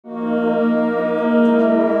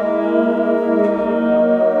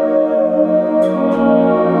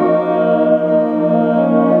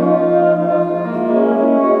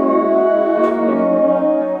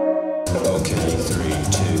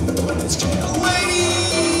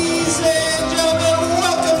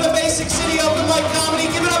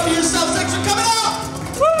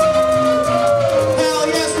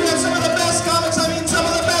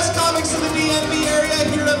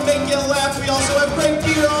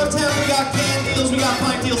Top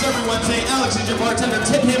Pine Deals every Wednesday. Alex is your bartender.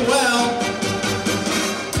 Tip him well.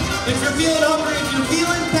 If you're feeling hungry, if you're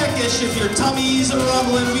feeling peckish, if your tummy's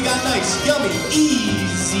rumbling, we got nice, yummy,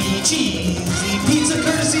 easy, cheesy pizza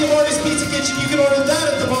courtesy of Artist Pizza Kitchen. You can order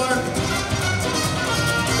that at the bar.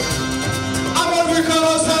 I'm one of your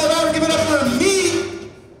co-hosts, Tyler Bauer. Give it up for me.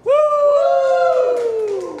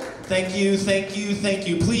 Woo! Thank you, thank you, thank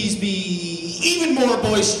you. Please be even more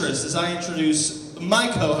boisterous as I introduce my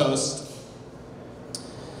co-host.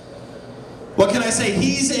 What can I say?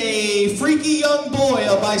 He's a freaky young boy,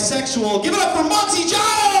 a bisexual. Give it up for Monty,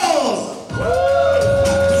 Giles!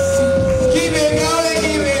 Keep it going,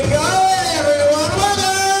 everyone.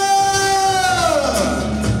 Welcome!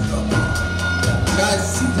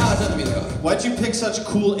 Guys, how's the music? Why'd you pick such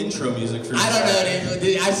cool intro music for yourself? I don't know,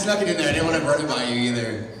 dude. I snuck it in there. I didn't want to run it by you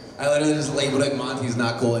either. I literally just labeled it Monty's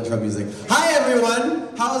not cool intro music. Hi, everyone.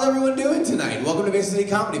 How's everyone doing tonight? Welcome to Big City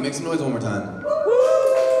Comedy. Make some noise one more time.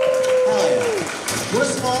 We're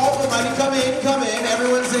small, but mighty. Come in.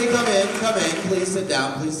 Everyone say come in. Please sit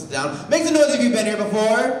down, Make some noise if you've been here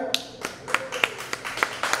before.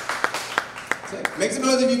 Make some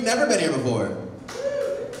noise if you've never been here before.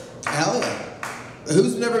 Hell yeah.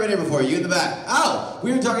 Who's never been here before? You in the back. Oh,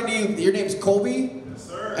 we were talking to you. Your name's Colby? Yes,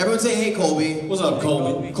 sir. Everyone say, hey, Colby. What's up,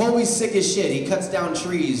 Colby? Colby's sick as shit. He cuts down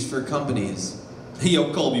trees for companies. Hey,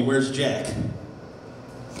 yo, Colby, where's Jack?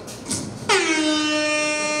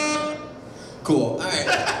 Cool. All right.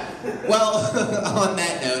 Well, on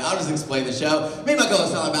that note, I'll just explain the show. Me and my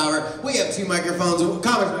co-host, Tyler Bauer, we have 2 microphones. Comics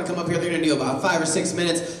are going to come up here. They're going to do about 5 or 6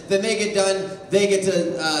 minutes. Then they get done. They get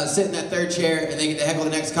to sit in that 3rd chair, and they get to heckle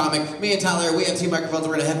the next comic. Me and Tyler, we have 2 microphones.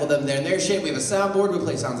 We're going to heckle them there and their shit. We have a soundboard. We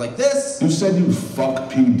play sounds like this. You said you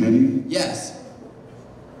fuck P. Diddy? Yes.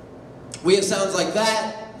 We have sounds like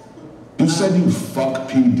that. You said you fuck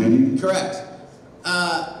P. Diddy? Correct.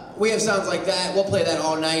 We have sounds like that. We'll play that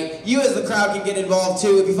all night. You as the crowd can get involved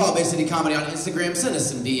too. If you follow Big City Comedy on Instagram, send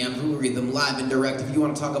us some DMs. We'll read them live and direct. If you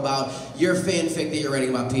want to talk about your fanfic that you're writing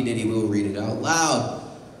about P. Diddy, we will read it out loud.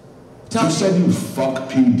 You said you fuck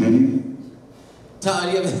P. Diddy?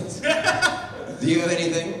 Todd, do you have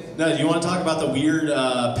anything? No, do you want to talk about the weird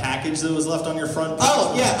package that was left on your front?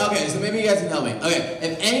 Oh, yeah, okay, so maybe you guys can help me. Okay,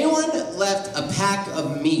 if anyone left a pack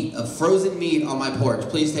of meat, of frozen meat on my porch,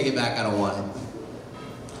 please take it back, I don't want it.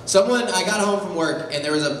 I got home from work and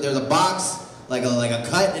there was a box, like a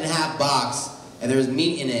cut in half box, and there was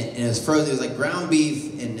meat in it, and it was frozen. It was like ground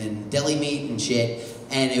beef and deli meat and shit,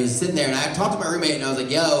 and it was sitting there, and I talked to my roommate and I was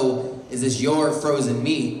like, yo, is this your frozen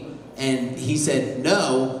meat? And he said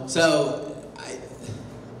no, so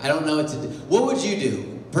I don't know what to do. What would you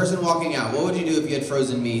do? Person walking out, what would you do if you had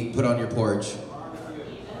frozen meat put on your porch?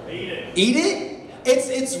 Eat it. Eat it?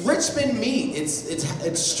 It's Richmond meat.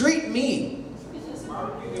 It's street meat.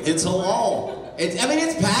 It's halal. It's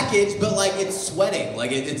packaged, but like it's sweating.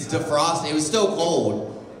 Like it's defrosted. It was still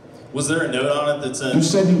cold. Was there a note on it that said... You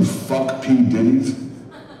said you fuck P. Diddy?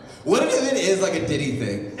 What if it is like a Diddy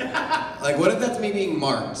thing? Like what if that's me being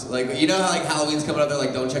marked? Like you know how like Halloween's coming up, they're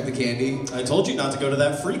like, don't check the candy? I told you not to go to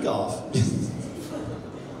that freak off.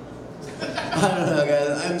 I don't know,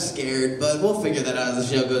 guys. I'm scared, but we'll figure that out as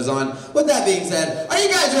the show goes on. With that being said, are you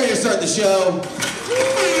guys ready to start the show?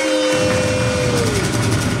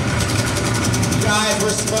 Guys, we're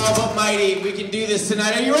small but mighty. We can do this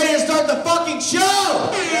tonight. Are you ready to start the fucking show?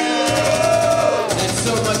 That's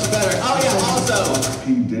so much better. Oh yeah, also.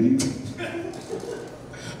 P. Diddy?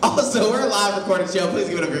 Also, we're a live recorded show. Please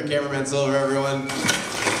give it up for your cameraman Silver, everyone.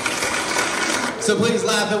 So please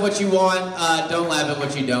laugh at what you want. Don't laugh at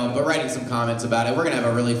what you don't, but write in some comments about it. We're gonna have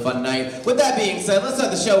a really fun night. With that being said, let's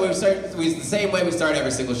start the show. We start the same way we start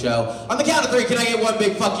every single show. On the count of 3, can I get one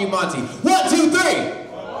big fuck you, Monty? 1, 2, 3.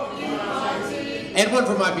 And one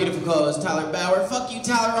from my beautiful co-host, Tyler Bauer. Fuck you,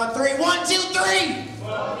 Tyler, on 3. 1, 2, 3!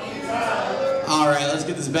 All right, let's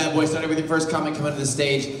get this bad boy started with your first comic coming to the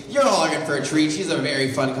stage. You're all in for a treat. She's a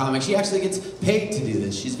very fun comic. She actually gets paid to do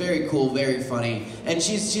this. She's very cool, very funny, and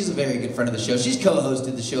she's a very good friend of the show. She's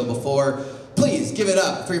co-hosted the show before. Please give it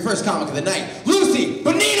up for your first comic of the night, Lucy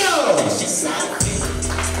Bonino!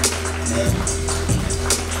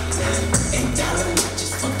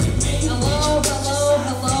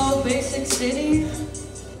 Hello, Basic City.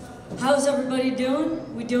 How's everybody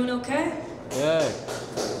doing? We doing okay? Yeah.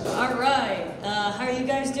 All right. How are you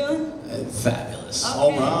guys doing? Fabulous. Okay.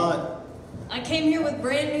 All right. I came here with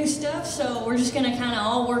brand new stuff, so we're just gonna kind of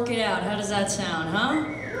all work it out. How does that sound, huh?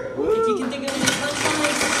 If you can think of any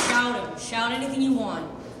punchlines, shout them. Shout anything you want.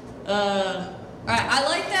 All right. I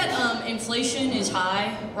like that inflation is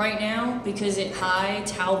high right now because it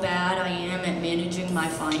hides how bad I am at managing my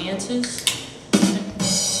finances.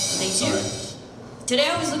 They do. Today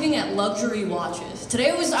I was looking at luxury watches.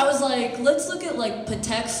 Today I was like, let's look at like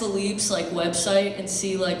Patek Philippe's like website and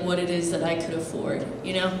see like what it is that I could afford,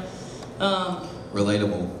 you know?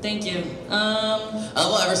 Relatable. Thank you.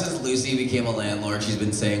 Well, ever since Lucy became a landlord, she's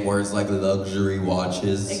been saying words like luxury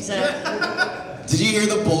watches. Exactly. Did you hear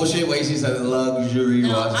the bullshit way she said luxury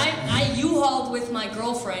watches? I U-hauled with my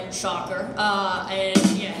girlfriend, shocker, and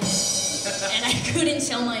yeah. And I couldn't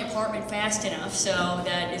sell my apartment fast enough, so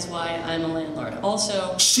that is why I'm a landlord.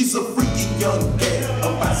 Also, she's a freaky young man,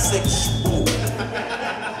 a bisexual.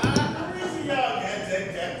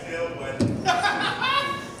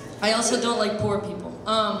 I also don't like poor people.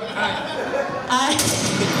 Alright.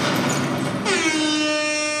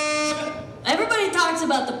 Everybody talks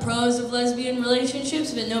about the pros of lesbian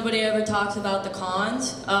relationships, but nobody ever talks about the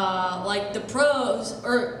cons. Like the pros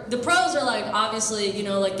are like, obviously, you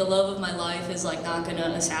know, like the love of my life is like not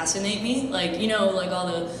gonna assassinate me. Like, you know, like all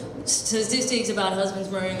the statistics about husbands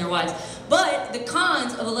murdering their wives. But the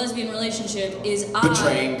cons of a lesbian relationship is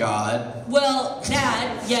betraying God. Well,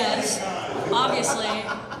 that, yes, obviously.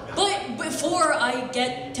 But before I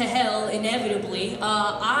get to hell, inevitably,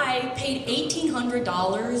 I paid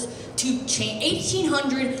 $1,800 to change,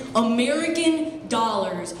 1,800 American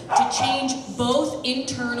dollars to change both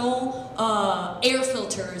internal air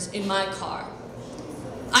filters in my car.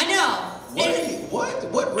 I know.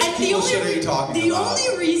 What rich people shit are you talking about?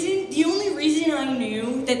 The only reason I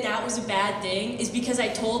knew that that was a bad thing is because I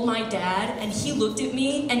told my dad, and he looked at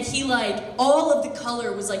me, and he like, all of the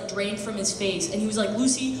color was like drained from his face, and he was like,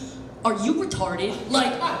 Lucy, are you retarded?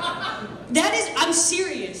 Like, that is, I'm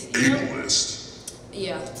serious. You know? Analyst.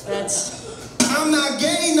 Yeah, that's... I'm not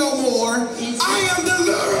gay no more. I am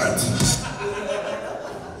delivered.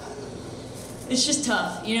 It's just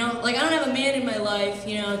tough, you know? Like, I don't have a man in my life,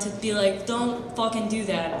 you know, to be like, don't fucking do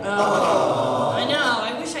that. I know,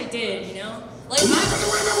 I wish I did, you know? Like,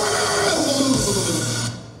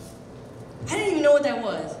 I didn't even know what that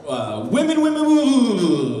was. Women. Oh,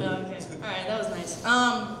 okay, alright, that was nice.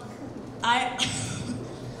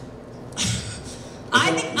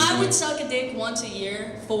 I think I would suck a dick once a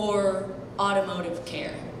year for automotive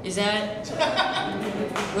care. Is that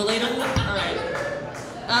relatable? Alright.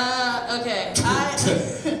 Okay.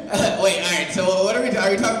 Wait, alright, so what are we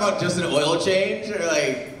talking about? Just an oil change? Or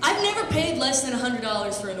like... I've never paid less than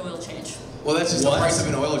 $100 for an oil change. Well, that's just the price of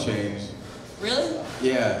an oil change. Really?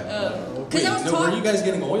 Yeah. Oh. Wait, no, where are you guys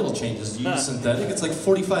getting oil changes? Do you use synthetic? It's like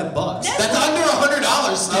 $45. That's under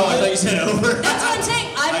 $100, Steve. Oh, I thought you said over. That's what I'm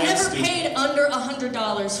saying. I've never paid under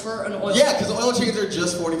 $100 for an oil Yeah, because oil changes are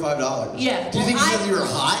just $45. Yeah. Do you think because you were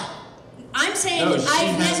hot? I'm saying No, she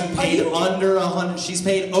hasn't paid under 100. She's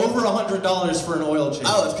paid over $100 for an oil change.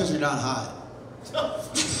 Oh, it's because you're not hot.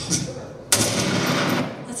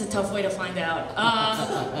 That's a tough way to find out.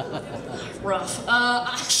 Rough.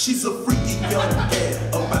 She's a freaky young man,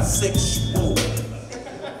 a bisexual.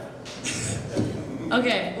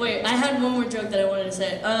 Okay, wait. I had one more joke that I wanted to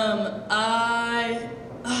say. I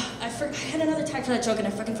had another tag for that joke and I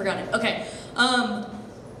fucking forgot it. Okay.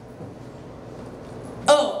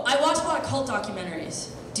 Oh, I watched a lot of cult documentaries.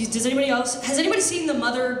 Does anybody else? Has anybody seen the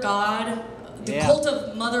Mother God, the Cult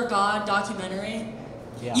of Mother God documentary?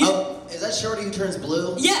 Yeah. Is that Shorty who turns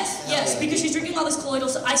blue? Yes, yes, because she's drinking all this colloidal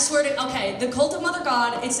stuff. I swear to, okay, the Cult of Mother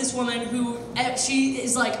God, it's this woman who, she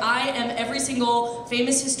is like, I am every single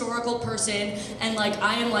famous historical person, and like,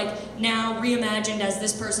 I am like, now reimagined as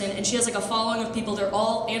this person, and she has like a following of people, they're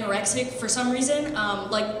all anorexic for some reason,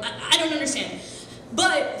 like, I don't understand.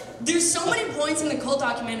 But there's so many points in the cult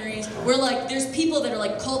documentaries where like there's people that are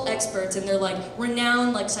like cult experts and they're like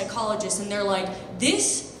renowned like psychologists and they're like,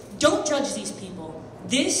 don't judge these people.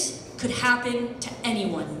 This could happen to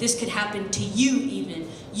anyone. This could happen to you even.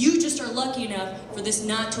 You just are lucky enough for this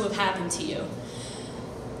not to have happened to you.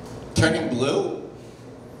 Turning blue?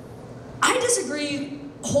 I disagree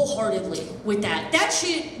wholeheartedly with that. That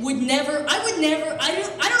shit would never, I don't know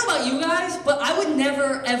about you guys, but I would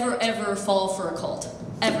never, ever, ever fall for a cult.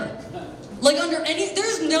 Ever. Like under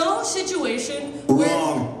there's no situation where...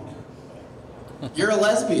 Wrong. You're a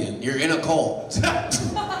lesbian. You're in a cult.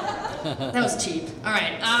 That was cheap. All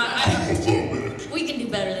right. We can do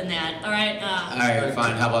better than that. All right. All right,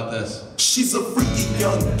 fine. How about this? She's a freaky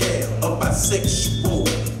young girl, a bisexual.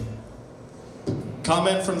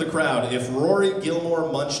 Comment from the crowd: if Rory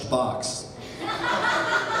Gilmore munched box.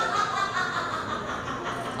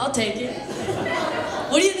 I'll take it.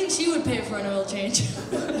 What do you think she would pay for an oil change?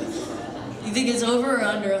 You think it's over or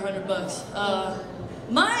under $100?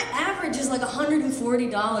 My average is like $140 for an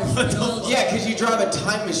oil change. Yeah, because you drive a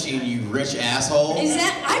time machine, you rich asshole. Is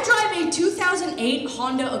that? I drive a 2008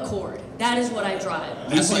 Honda Accord. That is what I drive.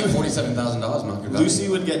 That's like $47,000, Monkey. Lucy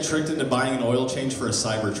would get tricked into buying an oil change for a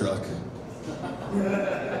Cybertruck.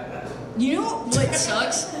 You know what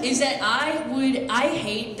sucks is that I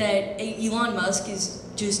hate that Elon Musk is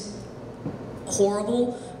just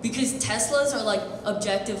horrible because Teslas are like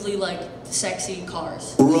objectively like sexy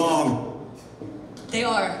cars. Wrong. They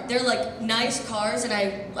are. They're like nice cars, and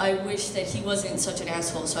I wish that he wasn't such an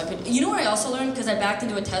asshole so I could. You know what I also learned? Because I backed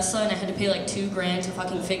into a Tesla and I had to pay like $2,000 to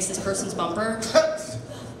fucking fix this person's bumper.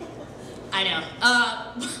 I know.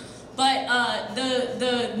 But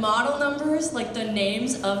the model numbers, like the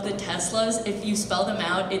names of the Teslas, if you spell them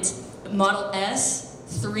out, it's Model S,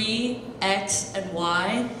 3, X, and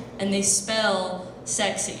Y, and they spell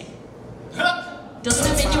sexy. Doesn't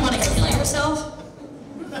that make you want to kill yourself?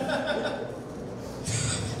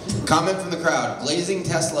 Comment from the crowd. Glazing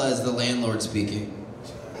Tesla is the landlord speaking.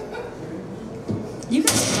 You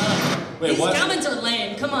guys suck. Wait, These what? comments are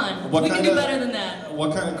lame. Come on. What We can kind do of- better than that.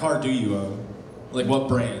 What kind of car do you own? Like what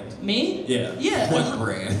brand? Me? Yeah. Yeah. What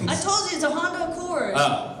brand? I told you it's a Honda Accord.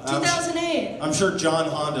 Oh, 2008. I'm sure John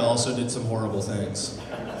Honda also did some horrible things.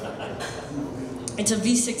 It's a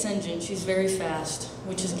V6 engine. She's very fast,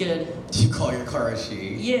 which is good. You call your car a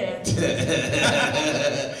she? Yeah.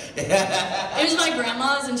 It was my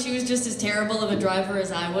grandma's, and she was just as terrible of a driver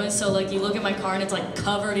as I was. So, like, you look at my car, and it's, like,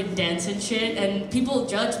 covered in dents and shit. And people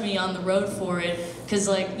judge me on the road for it, because,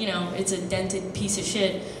 like, you know, it's a dented piece of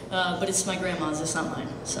shit. But it's my grandma's. It's not mine.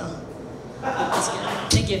 So, that's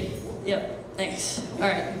good. Thank you. Yep. Thanks. All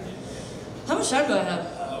right. How much time do I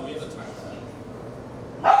have? We have a time.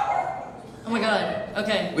 Oh, my God.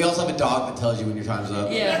 Okay. We also have a dog that tells you when your time's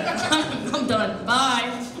up. Yeah. I'm done.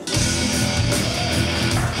 Bye.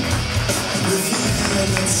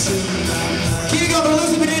 Keep it going for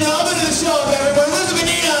Lucy Bonino. Open to the show, everybody. Lucy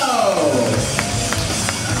Bonino!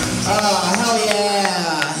 Hell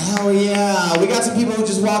yeah. Hell yeah. We got some people who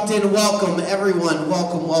just walked in. Welcome, everyone.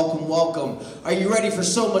 Welcome, welcome, welcome. Are you ready for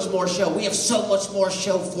so much more show? We have so much more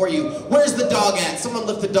show for you. Where's the dog at? Someone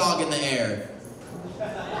lift the dog in the air.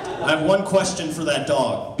 I have one question for that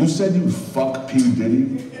dog. You said you fuck P.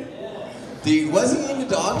 Diddy? Dude, was he into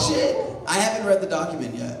dog shit? I haven't read the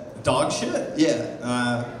document yet. Dog shit?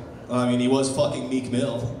 Yeah. I mean, he was fucking Meek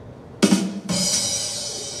Mill.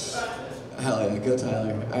 Hell yeah, go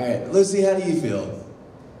Tyler. All right, Lucy, how do you feel?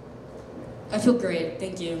 I feel great.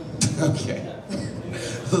 Thank you. Okay.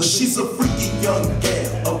 She's a freaky young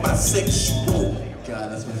gal, a bisexual.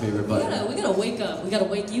 God, that's my favorite button. We gotta wake up. We gotta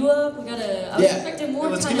wake you up. I was expecting more.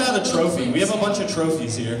 Let's kind give of out a little trophy. things. We have a bunch of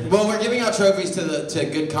trophies here. Well, we're giving out trophies to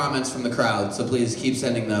good comments from the crowd, so please keep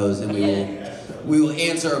sending those, and we will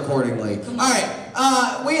answer accordingly. All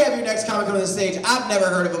right, we have your next comic on the stage. I've never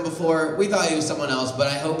heard of him before. We thought he was someone else, but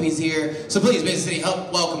I hope he's here. So please, basically,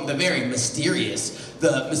 help welcome the very mysterious,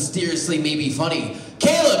 the mysteriously maybe funny,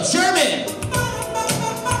 Caleb Sherman.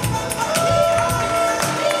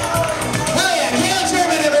 Hell yeah, Caleb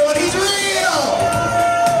Sherman, everyone. He's real.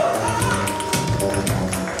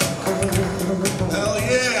 Hell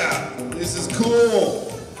yeah! This is cool.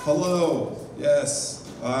 Hello. Yes.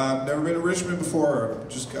 I've never been to Richmond before.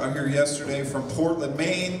 Just got here yesterday from Portland,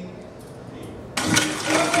 Maine.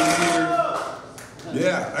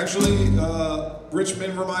 Yeah, actually,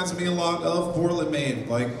 Richmond reminds me a lot of Portland, Maine.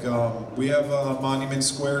 Like, we have Monument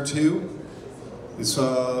Square too. It's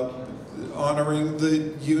honoring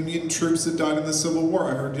the Union troops that died in the Civil War.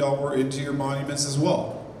 I heard y'all were into your monuments as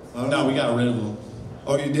well. No, we got rid of them.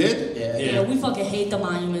 Oh, you did? Yeah, we fucking hate the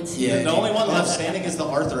monuments here. Yeah. The only one left standing is the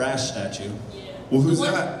Arthur Ashe statue. Well, who's The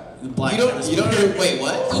one- that? The black You don't even, wait,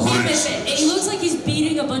 what? He miss it. And he looks like he's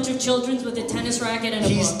beating a bunch of children with a tennis racket and a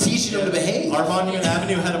He's book. teaching them to behave. Our Monument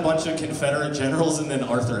Avenue had a bunch of Confederate generals and then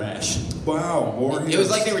Arthur Ashe. Wow, war It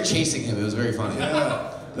was like they were chasing him. It was very funny.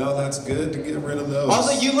 Yeah. No, that's good to get rid of those.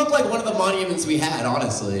 Also, you look like one of the monuments we had,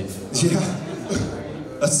 honestly. Yeah.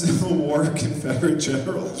 A Civil War Confederate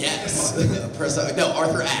general. Yes. No,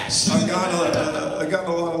 Arthur Ashe. I've gotten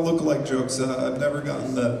a lot of lookalike jokes. I've never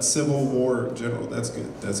gotten the Civil War general. That's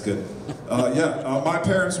good. That's good. My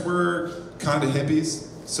parents were kind of hippies,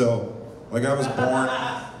 so like I was born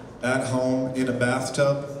at home in a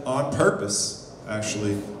bathtub on purpose.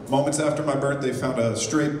 Actually, moments after my birth, they found a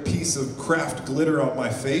stray piece of craft glitter on my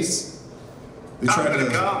face. They tried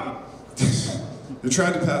They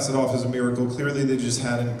tried to pass it off as a miracle. Clearly, they just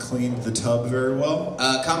hadn't cleaned the tub very well.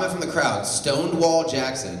 Comment from the crowd. Stonewall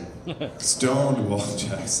Jackson. Stonewall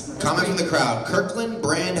Jackson. Comment from the crowd. Kirkland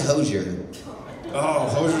Brand Hosier. Oh,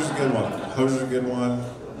 Hosier's a good one. Hosier's a good one.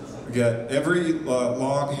 We got every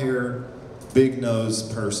long hair, big nose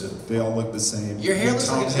person. They all look the same. Your hair looks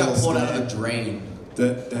like it just got pulled out of a drain.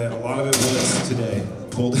 That a lot of it was today,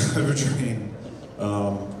 pulled out of a drain.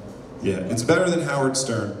 Yeah, it's better than Howard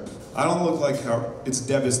Stern. I don't look like Howard. It's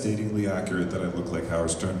devastatingly accurate that I look like Howard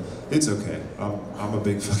Stern. It's okay. I'm a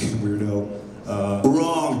big fucking weirdo.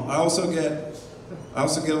 Wrong. I also get a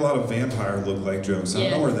lot of vampire look-like jokes. I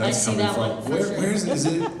don't know where that's coming from. Where is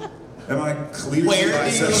it? Am I clearly Where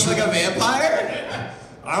do you look like a vampire?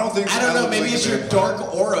 I don't think. I don't know. Maybe like it's your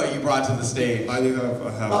dark aura you brought to the stage. I do have.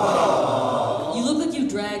 You look like you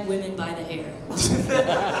drag women by the hair.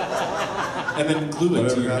 And then glue it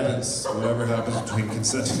to your head. Whatever happens between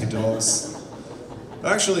consenting adults.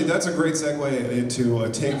 Actually, that's a great segue into a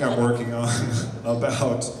take I'm working on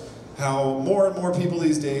about how more and more people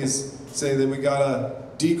these days say that we gotta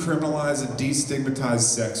decriminalize and destigmatize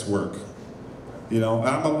sex work. You know,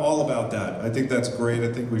 I'm all about that. I think that's great.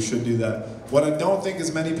 I think we should do that. What I don't think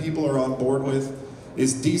as many people are on board with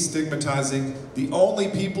is destigmatizing the only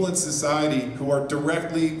people in society who are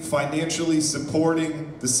directly financially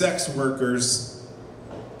supporting the sex workers.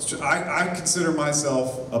 I consider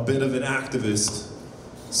myself a bit of an activist.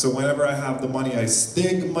 So whenever I have the money, I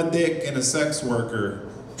stig my dick in a sex worker.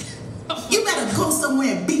 You better go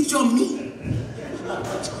somewhere and beat your meat.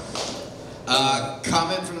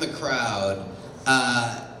 Comment from the crowd.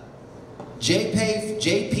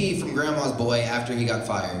 JP from Grandma's Boy after he got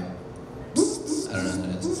fired. I don't know who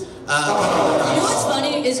that is. You know what's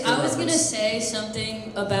funny is I was gonna say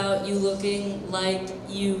something about you looking like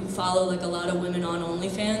you follow like a lot of women on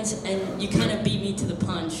OnlyFans, and you kind of beat me to the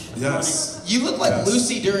punch. Yes. You look like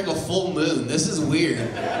Lucy during a full moon. This is weird.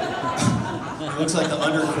 It looks like the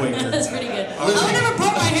Underquaker. That's pretty good. I would never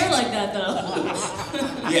part my hair like that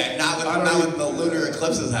though. Yeah, not when the lunar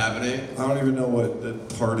eclipse is happening. I don't even know what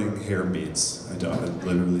parting hair means. I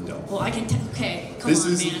literally don't. Well, I can. Okay, come This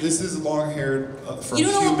on, is man. this is long-haired from You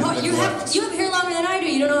don't know human what part. You neglect. have hair longer than I do.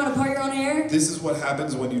 You don't know how to part your own hair. This is what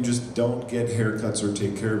happens when you just don't get haircuts or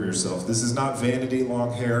take care of yourself. This is not vanity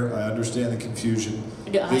long hair. I understand the confusion.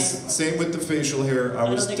 Same with the facial hair. I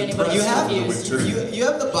was think depressed anybody's over the confused. winter. You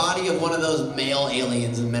have the body of one of those male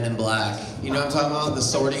aliens in Men in Black. You know what I'm talking about? The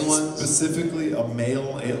sorting ones? Specifically a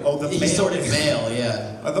male alien. Oh, the He male sorted alien. male,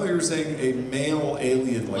 yeah. I thought you were saying a male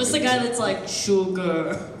alien. Like What's the guy that's like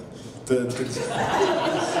sugar? The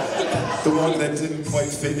one that didn't quite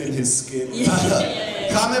fit in his skin. Yeah.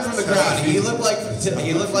 Comment from the crowd. He looked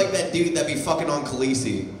like that dude that be fucking on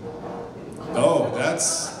Khaleesi. Oh,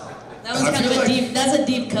 that's. That was I kind of feel a like- deep. That's a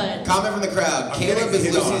deep cut. Comment from the crowd. I'm Caleb getting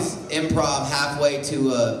is hit Lucy's improv halfway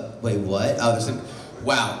to a. Wait, what? Oh, there's some.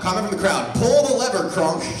 Wow. Comment from the crowd. Pull the lever,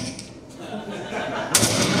 Kronk.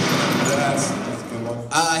 That's a good one.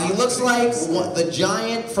 He looks like the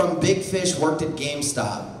giant from Big Fish worked at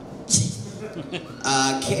GameStop.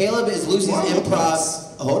 Caleb is Lucy's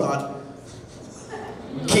improv. Hold on.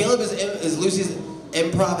 Caleb is Lucy's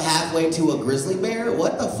improv halfway to a grizzly bear?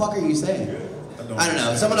 What the fuck are you saying? I don't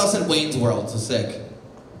know. Someone else said Wayne's World, so sick.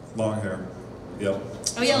 Long hair. Yep.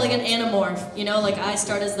 Oh yeah, like an anamorph. You know, like I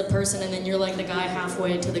start as the person, and then you're like the guy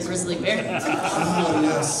halfway to the grizzly bear. Oh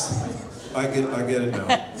yes. I get it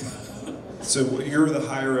now. So you're the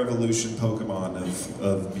higher evolution Pokemon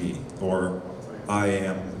of me, or I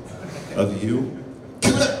am of you.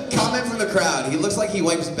 Comment from the crowd. He looks like he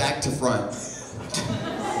wipes back to front.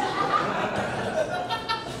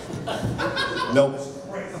 Nope.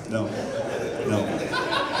 No.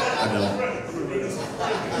 I know.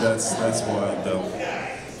 That's wild though.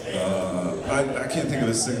 I can't think of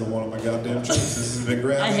a single one of my goddamn jokes. This has been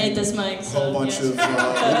great. I hate this mic. So Whole bunch yes. of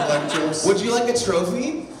look-like jokes. Would you like a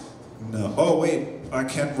trophy? No. Oh wait, I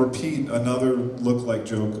can't repeat another look-like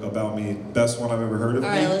joke about me. Best one I've ever heard of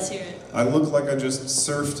All me. right, let's hear it. I look like I just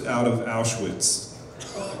surfed out of Auschwitz.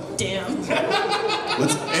 Damn.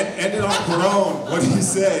 Let's end it on groan. What do you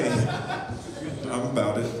say? I'm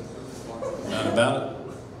about it. Not about it.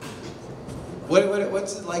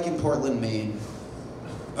 What's it like in Portland, Maine?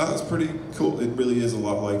 It's pretty cool. It really is a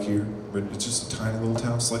lot like here. But it's just a tiny little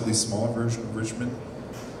town, slightly smaller version of Richmond.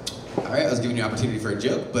 All right, I was giving you an opportunity for a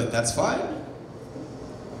joke, but that's fine.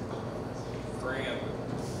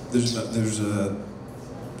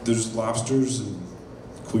 There's lobsters and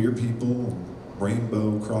queer people and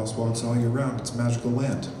rainbow crosswalks all year round. It's a magical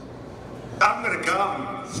land. I'm gonna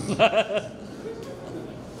come.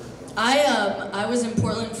 I was in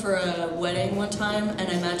Portland for a wedding one time, and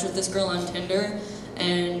I matched with this girl on Tinder,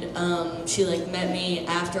 and she like met me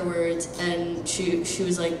afterwards, and she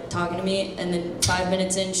was like talking to me, and then 5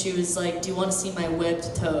 minutes in, she was like, "Do you want to see my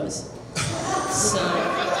webbed toes?" So,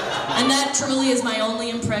 And that truly is my only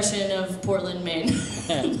impression of Portland, Maine.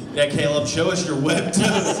 Yeah, Caleb, show us your web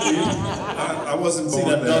toes, dude. I wasn't See born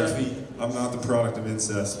that there. duck feet. I'm not the product of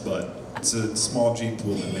incest, but it's a small gene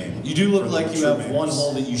pool in Maine. You do look For like the you have true one Mainers.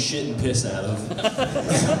 hole that you shit and piss out of.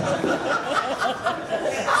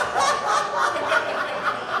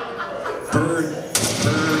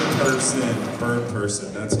 Bird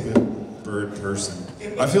person, that's good. Bird person.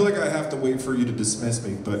 I feel like I have to wait for you to dismiss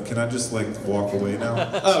me, but can I just like walk away now?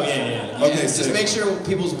 Oh, yeah. Okay, Just sick. make sure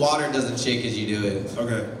people's water doesn't shake as you do it.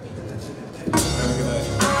 Okay. Have a good night.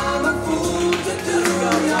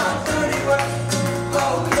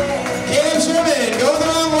 Caleb Sherman, go the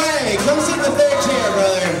wrong way. Come sit in the third chair,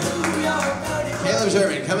 brother. Caleb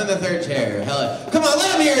Sherman, come in the third chair. Hell, come on,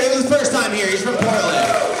 let him hear it. It was his first time here. He's from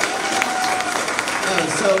Portland. That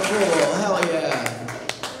was so cool. Hell yeah.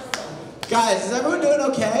 Guys, is everyone doing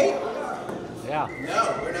okay? Yeah.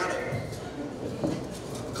 No, we're not.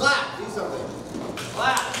 Clap. Do something.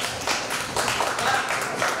 Clap.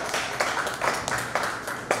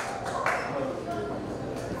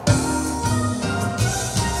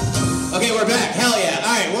 Okay, we're back. Hell yeah.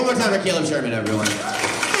 All right, one more time for Caleb Sherman, everyone.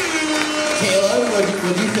 Caleb, what'd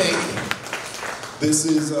you think? This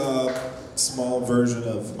is a small version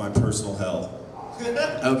of my personal hell.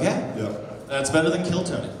 Okay. Yep. That's better than Kill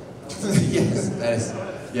Tony. Yes, that is.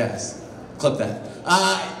 Yes. Clip that.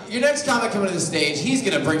 Your next comic coming to the stage, he's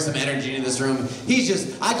gonna bring some energy into this room. He's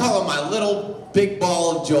just, I call him my little big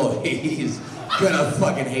ball of joy. He's gonna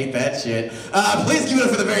fucking hate that shit. Please give it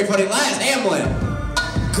up for the very funny Laz Hamlin.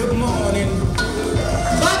 Good morning.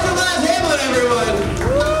 Clap for Laz Hamlin, everyone.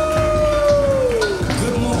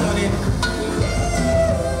 Good morning.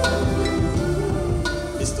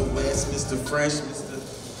 Mr. West, Mr. Fresh, Mr.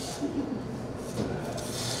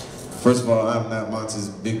 First of all, I'm not Monty's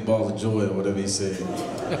big ball of joy or whatever he said.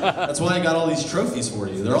 That's why I got all these trophies for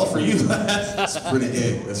you. They're all for you, Laz. That's pretty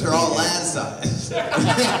gay. That's They're all Laz size. Got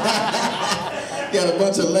a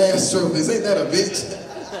bunch of last trophies. Ain't that a bitch?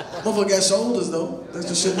 Motherfucker got shoulders though. That's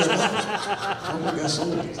the shit that matters. Motherfucker got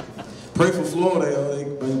shoulders. Pray for Florida, y'all.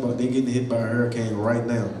 They getting hit by a hurricane right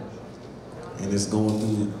now. And it's going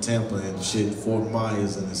through Tampa and shit, Fort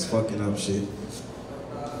Myers, and it's fucking up shit.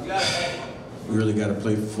 We really got to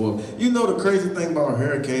play for Florida. You know the crazy thing about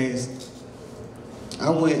hurricanes?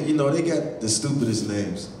 I went, you know, they got the stupidest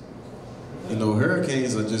names. You know,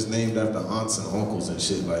 hurricanes are just named after aunts and uncles and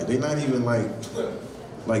shit. Like, they're not even like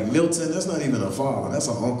Milton, that's not even a father. That's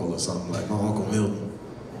an uncle or something, like my Uncle Milton.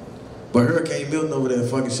 But Hurricane Milton over there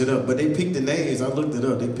fucking shit up. But they picked the names, I looked it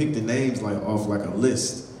up, they picked the names like off like a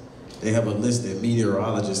list. They have a list that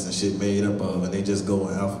meteorologists and shit made up of, and they just go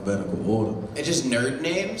in alphabetical order. It's just nerd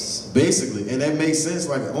names? Basically, and that makes sense.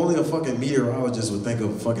 Like, only a fucking meteorologist would think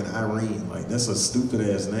of fucking Irene. Like, that's a stupid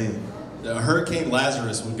ass name. Hurricane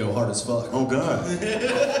Lazarus would go hard as fuck. Oh God.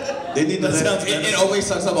 They need to It always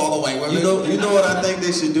sucks up all the white women. You know what I think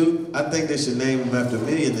they should do? I think they should name them after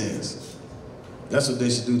millionaires. That's what they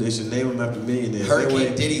should do. They should name them after millionaires.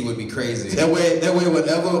 Hurricane Diddy would be crazy. That way,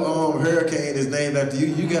 whatever hurricane is named after you,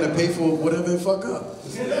 you gotta pay for whatever it fuck up.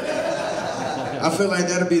 I feel like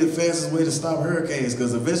that'll be the fastest way to stop hurricanes,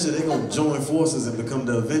 because eventually they're gonna join forces and become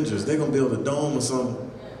the Avengers. They're gonna build a dome or something.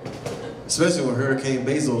 Especially with Hurricane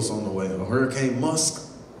Bezos on the way, or Hurricane Musk.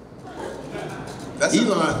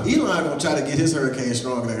 Elon gonna try to get his hurricane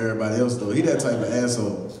stronger than everybody else though. He that type of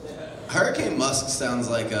asshole. Hurricane Musk sounds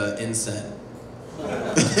like an incense.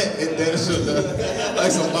 Like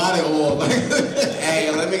some body oil.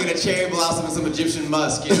 Hey, let me get a cherry blossom and some Egyptian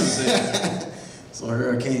musk, you know what I'm saying? So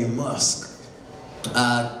Hurricane Musk.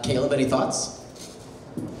 Caleb, any thoughts?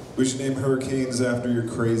 We should name hurricanes after your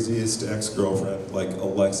craziest ex-girlfriend, like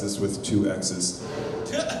Alexis with 2 X's.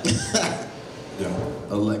 Yeah.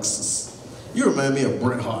 Alexis. You remind me of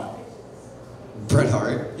Bret Hart. Bret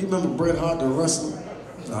Hart? You remember Bret Hart, the wrestler?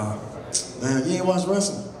 Damn, you ain't watched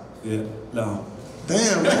wrestling? Yeah. No.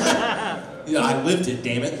 Damn, man. Yeah, I lived it,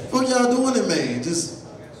 damn it. What y'all doing it, man? Just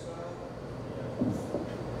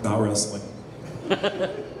Not wrestling.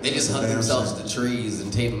 They just hunt Damn themselves shame. to trees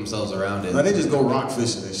and tape themselves around it. no, they just go rock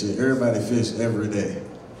fishing and shit. Everybody fish every day.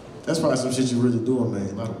 That's probably some shit you really doing, man.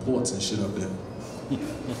 A lot of ports and shit up there.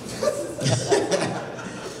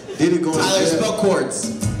 Did it go Tyler spelled quartz.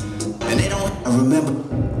 And they don't. I remember.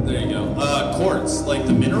 There you go. Quartz, like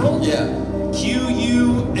the mineral? Yeah.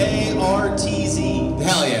 Q-U-A-R-T-Z.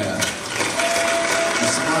 Hell yeah. You're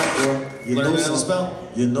smart, bro. You Learn know how to something. spell?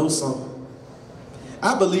 You know something.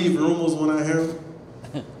 I believe rumors when I hear them.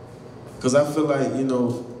 Because I feel like, you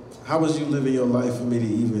know, how was you living your life for me to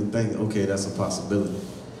even think, okay, that's a possibility?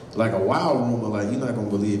 Like a wild rumor, like, you're not going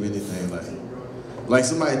to believe anything. Like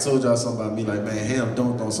somebody told y'all something about me, like, man, Ham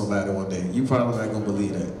dunked on somebody one day. You probably not gonna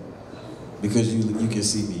believe that. Because you can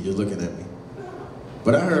see me, you're looking at me.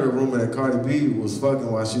 But I heard a rumor that Cardi B was fucking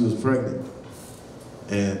while she was pregnant.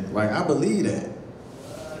 And like, I believe that.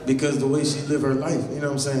 Because the way she lived her life, you know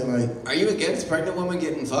what I'm saying? Like, are you against pregnant women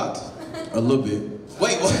getting fucked? A little bit.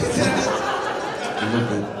 Wait, what? A little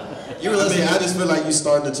bit. You were listening. I just feel like you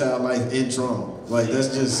starting a child life in trauma. Like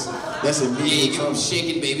that's immediate trauma.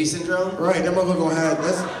 Shaken baby syndrome? Right, that motherfucker gonna have,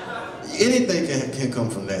 anything can come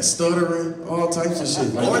from that. Stuttering, all types of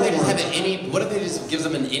shit. Like, or they just have what if they just gives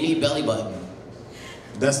them an any belly button?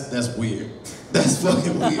 That's weird. That's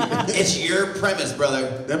fucking weird. It's your premise,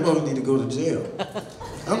 brother. That mother need to go to jail.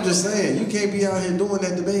 I'm just saying, you can't be out here doing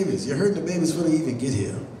that to babies. You're hurting the babies before they even get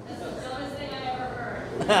here.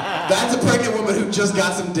 That's a pregnant woman who just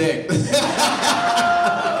got some dick.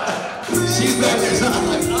 She's back there talking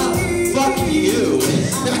like, oh, fuck you.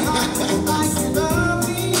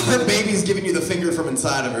 Her baby's giving you the finger from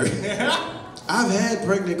inside of her. I've had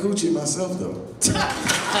pregnant coochie myself though.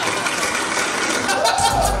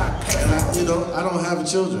 And I don't have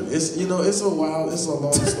children. It's a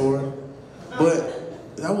long story.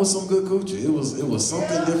 But that was some good coochie. It was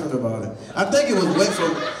something different about it. I think it was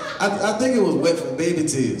wet from baby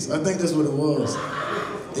tears. I think that's what it was.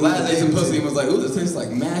 Last ate some pussy and was like, ooh, this tastes like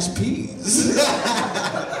mashed peas.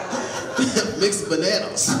 Mixed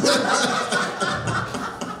bananas.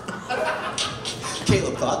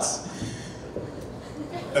 Caleb, thoughts?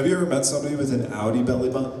 Have you ever met somebody with an Audi belly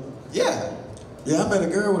button? Yeah. Yeah, I met a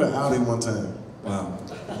girl with an Audi one time. Wow.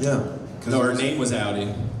 Yeah. No, her name was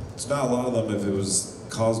Audi. It's not a lot of them. If it was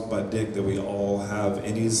caused by dick that we all have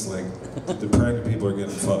innies, like the pregnant people are getting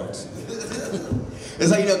fucked. It's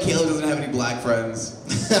like, Caleb doesn't have any black friends.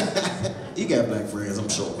 He got black friends, I'm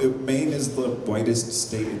sure. Maine is the whitest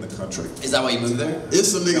state in the country. Is that why you moved there?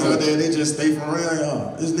 There's some niggas out there, they just stay from around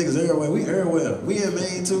y'all. There's niggas everywhere. We everywhere. We in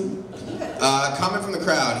Maine too. Comment from the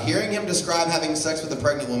crowd. Hearing him describe having sex with a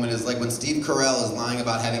pregnant woman is like when Steve Carell is lying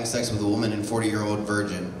about having sex with a woman and 40-year-old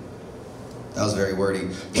virgin. That was very wordy.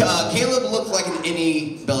 Caleb looked like an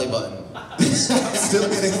innie belly button. Still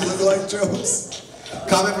getting look-alike jokes.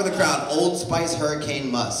 Comment from the crowd. Old Spice Hurricane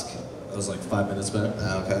Musk. That was like 5 minutes back.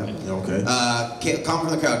 Okay. Okay. Comment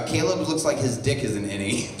from the crowd. Caleb looks like his dick is an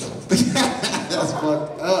innie. That's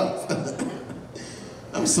fucked up.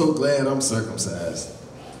 I'm so glad I'm circumcised.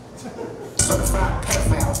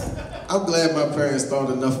 I'm glad my parents thought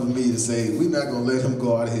enough of me to say, we're not gonna let him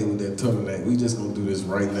go out here with that turtleneck. We just gonna do this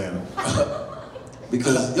right now.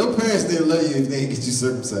 Because your parents didn't let you if they didn't get you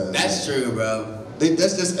circumcised. That's true, bro.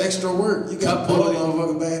 That's just extra work. You gotta pull a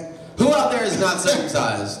motherfucker back. Who out there is not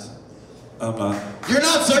circumcised? I'm not. You're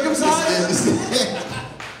not circumcised?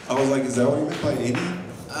 I was like, is that what you meant by innie?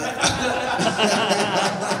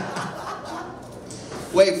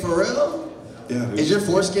 Wait, for real? Yeah. Dude. Is your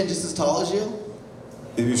foreskin just as tall as you?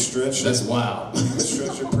 If you stretch, that's wild. You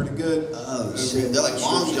stretch it pretty good. Oh shit, they're like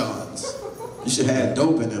long johns. You should have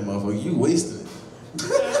dope in that motherfucker. You wasted it.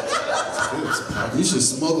 You should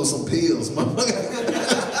smuggle some pills, motherfucker.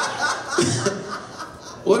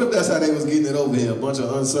 What if that's how they was getting it over here? A bunch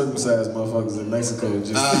of uncircumcised motherfuckers in Mexico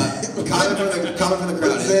just... comment from the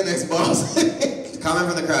crowd. Xanax boss. Comment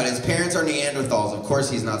from the crowd. His parents are Neanderthals. Of course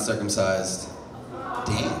he's not circumcised.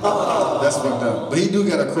 Damn. That's fucked up. But he do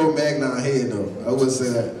got a Cro-Magnon head though. I would say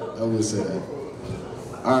that.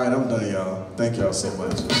 All right, I'm done, y'all. Thank y'all so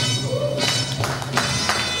much.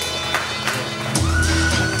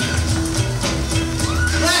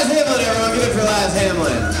 Last Hamlin, everyone. Give it for Last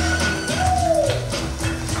Hamlin.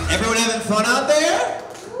 Everyone having fun out there?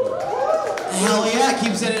 Hell yeah.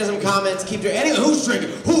 Keep sending us some comments. Anyway, who's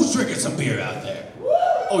drinking some beer out there?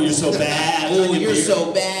 Oh, you're so bad. Oh, you're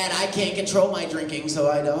so bad. I can't control my drinking, so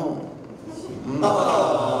I don't.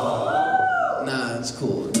 Nah, it's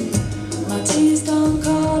cool. My tea's gone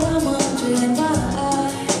cold, I'm wondering why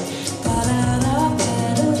I got out of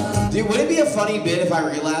bed. Dude, would it be a funny bit if I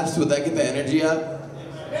relapsed? Would that get the energy up?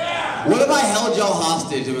 Yeah! What if I held y'all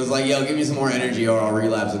hostage and was like, yo, give me some more energy or I'll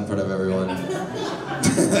relapse in front of everyone?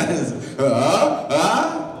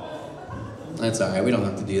 That's all right, we don't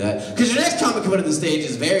have to do that. Because your next comic coming to the stage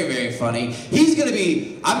is very, very funny. I'm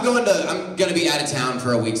gonna be out of town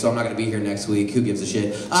for a week, so I'm not gonna be here next week. Who gives a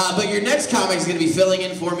shit? But your next comic is gonna be filling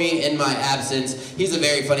in for me in my absence. He's a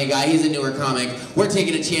very funny guy. He's a newer comic. We're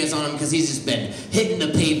taking a chance on him because he's just been hitting the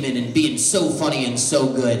pavement and being so funny and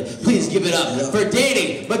so good. Please give it up for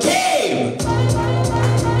Danny McCabe!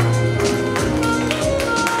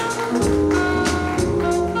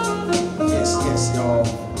 Yes, y'all.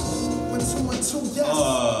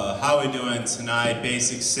 How we doing tonight,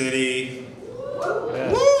 Basic City?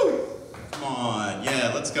 Yeah. Woo! Come on, yeah.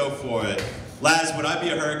 Laz, would I be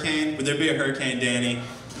a hurricane? Would there be a Hurricane Danny?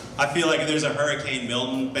 I feel like if there's a Hurricane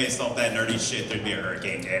Milton based off that nerdy shit, there'd be a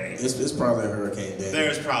Hurricane Danny. It's probably a Hurricane Danny.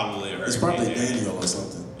 There's probably a Hurricane It's probably Danny. Daniel or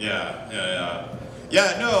something. Yeah.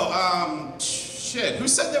 Yeah, no, shit. Who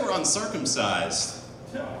said they were uncircumcised?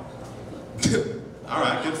 All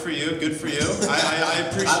right, good for you, good for you. I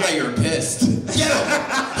appreciate I thought you were pissed. Get him!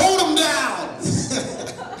 Hold him down!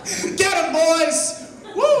 Get him, boys!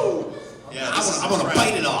 Woo! Yeah, I'm gonna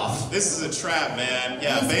bite it off. This is a trap, man.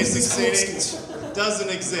 Yeah, basic seating doesn't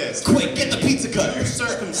exist. Quick, get the pizza cutter. You're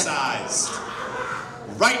circumcised.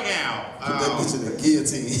 Right now. Put that bitch in the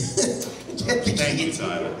guillotine. Thank you,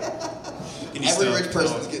 Tyler. Every rich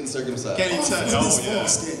person's getting circumcised. Can you tell? Oh, yeah.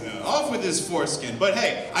 foreskin. Yeah. Off with his foreskin. But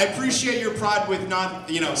hey, I appreciate your pride with not,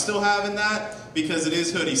 still having that because it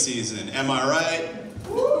is hoodie season. Am I right?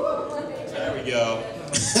 There we go.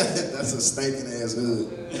 That's a stinking ass hood.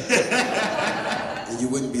 And you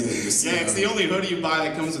wouldn't be able to see Yeah, it's the only hoodie you buy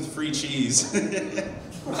that comes with free cheese. No,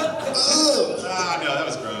 that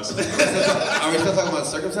was gross. Are we still talking about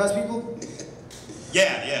circumcised people?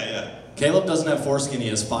 Yeah. Caleb doesn't have foreskin, he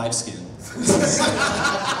has 5 skin.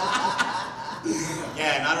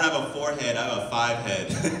 Yeah, and I don't have a 4-head, I have a 5-head.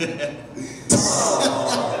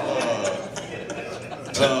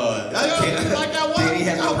 Like that one?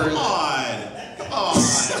 Come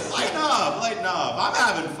on, lighten up. I'm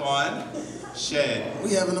having fun. Shit.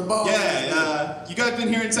 We having a ball. Yeah, you guys been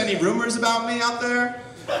hearing any rumors about me out there?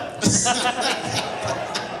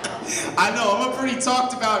 I know, I'm a pretty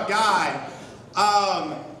talked about guy.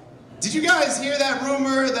 Did you guys hear that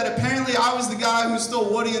rumor that apparently I was the guy who stole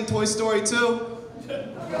Woody in Toy Story 2?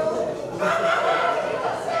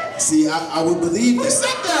 See, I would believe that. Who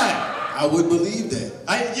said that? I would believe that.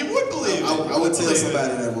 You would believe it. I would tell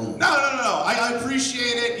somebody that rumor. No. I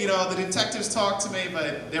appreciate it. The detectives talked to me, but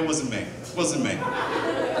it wasn't me. It wasn't me.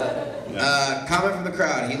 Comment from the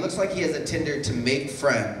crowd. He looks like he has a Tinder to make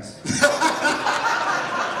friends.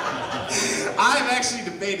 I've actually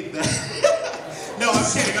debated that. No, I'm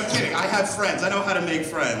kidding. I have friends. I know how to make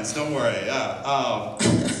friends. Don't worry.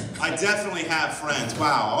 I definitely have friends.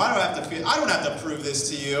 Wow. I don't have to prove this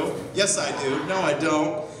to you. Yes, I do. No, I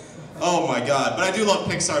don't. Oh my God. But I do love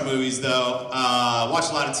Pixar movies, though. Watch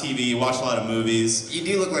a lot of TV. Watch a lot of movies. You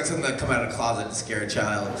do look like something that come out of a closet to scare a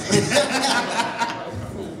child.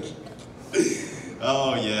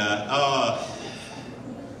 Oh yeah.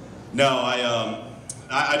 No,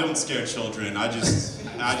 I don't scare children. I just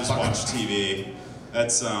watch TV.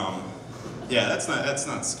 That's that's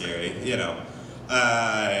not scary,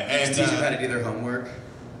 And teach them how to do their homework.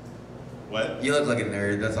 What? You look like a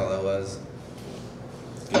nerd. That's all that was.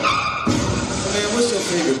 Man, what's your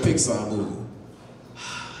favorite Pixar movie?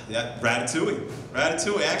 Yeah, Ratatouille,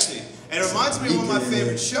 actually. And it reminds me of one of my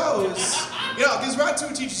favorite shows. Because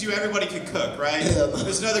Ratatouille teaches you everybody can cook, right? Yeah.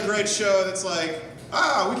 There's another great show that's like,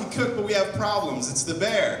 we can cook, but we have problems. It's The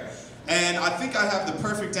Bear. And I think I have the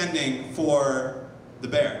perfect ending for The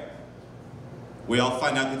Bear. We all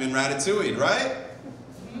find out they've been ratatouille'd, right?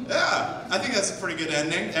 Yeah, I think that's a pretty good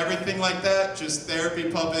ending. Everything like that, just therapy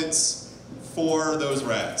puppets for those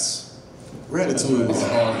rats. Ratatouille is a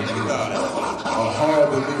horrible Think movie. about it. A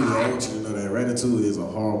horrible movie. I want you to know that. Ratatouille is a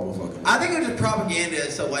horrible fucking movie. I think it was just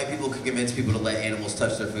propaganda so white people could convince people to let animals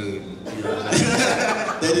touch their food.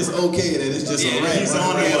 That is okay. That is just a rat. he's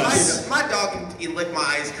on Right? it. My dog can lick my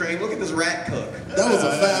ice cream. Look at this rat cook. That was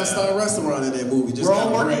a 5-star restaurant in that movie. Just We're all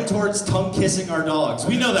got a working rat. towards tongue kissing our dogs.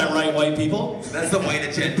 We know that, right, white people? That's the white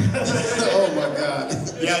agenda. Oh my God.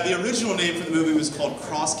 Yeah, the original name for the movie was called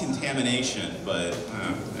Cross-Contamination, but,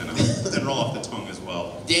 didn't roll off the tongue as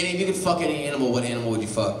well. Danny, if you could fuck any animal, what animal would you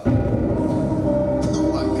fuck? Oh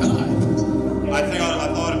my God.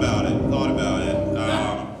 I thought about it.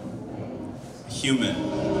 Human.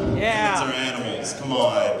 Yeah. These are animals. Come on.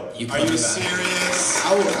 Are you serious? I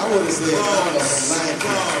would have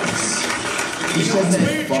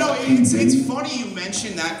said It's funny you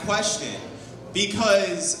mentioned that question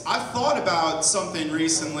because I've thought about something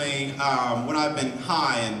recently when I've been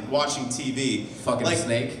high and watching TV. Fucking a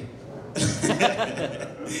snake?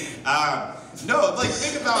 No,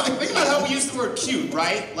 think about how we use the word cute,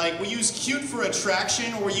 right? Like we use cute for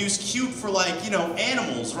attraction, or we use cute for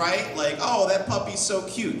animals, right? Like, oh, that puppy's so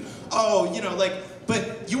cute. Oh,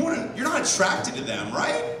 but you're not attracted to them,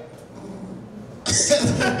 right?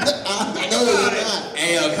 No, you're not.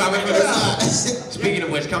 Hey, comment from the crowd. Speaking of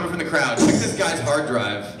which, comment from the crowd. Check this guy's hard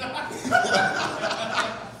drive.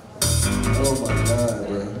 Oh my God,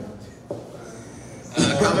 bro.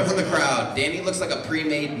 Comment from the crowd. Danny looks like a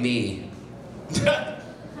pre-made me.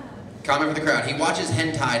 Comment from the crowd. He watches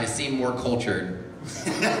hentai to seem more cultured.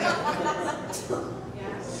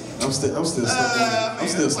 I'm still stuck on. I'm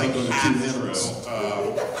still stuck on the cute animals.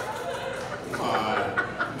 Come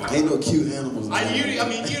on. Ain't no cute animals. I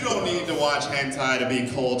mean, you don't need to watch hentai to be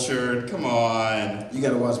cultured. Come on. You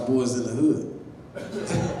gotta watch Boys in the Hood.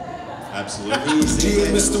 Absolutely. Dear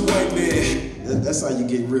Mr. White Man. That's how you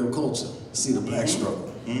get real culture. See the black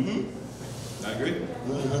struggle. Mm-hmm. I agree.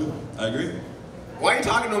 Mm-hmm. I agree. Why are you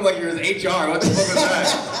talking to him like you're his HR? What the fuck was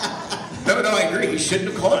that? No, I agree. He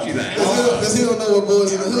shouldn't have called you that. Because he don't know what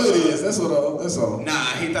Boys in the Hood is. That's all. Nah,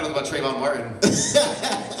 he thought it was about Trayvon Martin.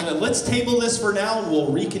 Let's table this for now and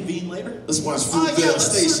we'll reconvene later. Let's watch Fruitvale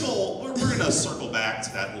Station. We're gonna circle back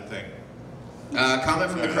to that whole thing.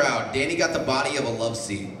 Comment from the crowd. Danny got the body of a love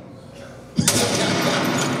seat.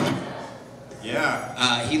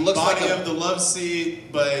 Yeah. He looks body like of the love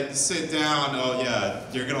seat, but sit down. Oh yeah,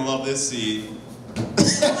 you're gonna love this seat.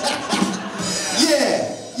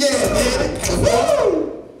 Yeah, Danny.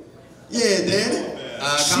 Woo! Yeah, Danny.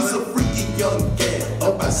 She's a freaky young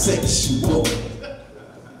gal, a bisexual.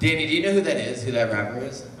 Danny, do you know who that is? Who that rapper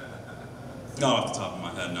is? No, off the top of my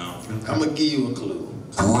head, no. I'm gonna give you a clue.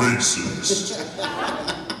 Racist.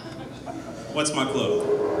 What's my clue?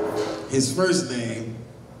 His first name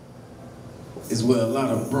is where a lot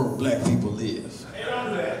of broke black people live.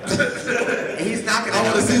 He's not gonna I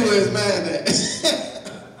know want to see that. where his mind at.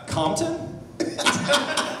 Compton?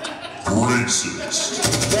 Racist.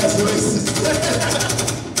 That's racist.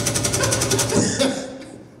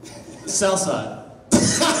 Southside.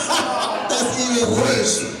 That's even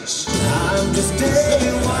worse. I'm just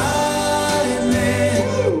telling why, man.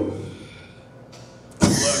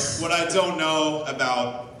 Look, what I don't know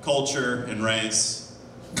about culture and race.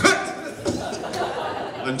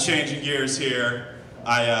 I'm changing gears here.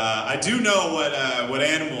 I do know what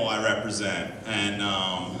animal I represent, and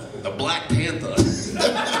The Black Panther.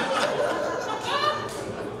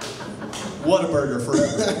 Whataburger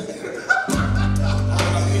forever.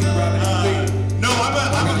 no, I'm a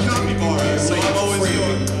capybara, so I'm always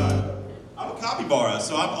going. I'm a capybara,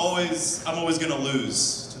 so I'm always gonna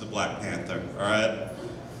lose to the Black Panther. All right,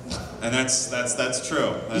 and that's true.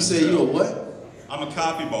 You That's say true. you a what? I'm a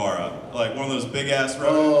capybara, like one of those big ass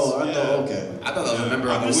rodents. Oh, I know. Yeah. Okay. I thought that was a member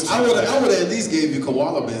of the Wu-Tang. I would have at least gave you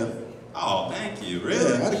koala bear. Oh, thank you. Really?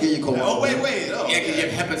 Yeah, I'd have gave you koala. Oh, wait. Oh, Yeah, because you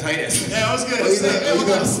have hepatitis. Yeah, I was gonna Oh, you say. got- you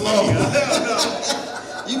got a sloth. No.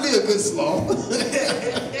 You be a good sloth.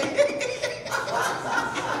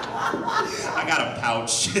 I got a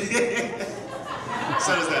pouch. So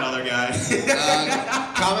does that other guy.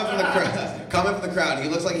 Comment from the crowd. He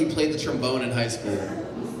looks like he played the trombone in high school.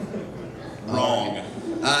 Wrong.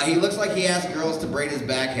 He looks like he asked girls to braid his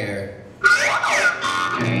back hair.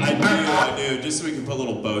 I do, just so we can put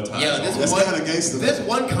little bow ties Yo, on. this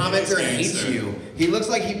one commenter It's hates gangster. you. He looks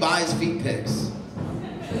like he buys feet pics.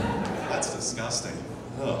 That's disgusting.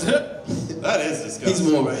 Ugh. That is disgusting. He's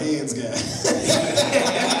more of a hands guy.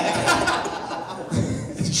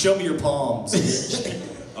 Show me your palms.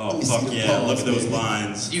 Oh, fuck yeah, look at those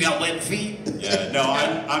lines. You got wet feet? Yeah, no,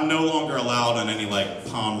 I'm no longer allowed on any, like,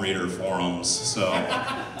 palm reader forums, so.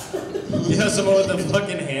 You know someone with a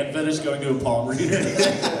fucking hand fetish going to a palm reader?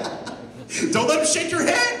 Don't let him shake your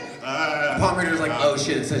head! Palm reader's like, oh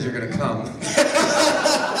shit, it says you're gonna come.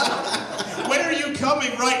 When are you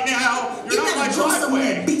coming right now? You're You not my better go somewhere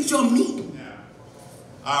and driveway. beat your meat.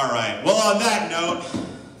 All right, well, on that note,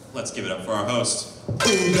 let's give it up for our host. Ooh,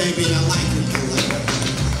 baby, I like it.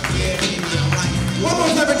 Yeah, baby, I like it. One more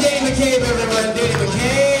time for Danny McCabe, everyone. Danny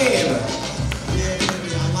McCabe.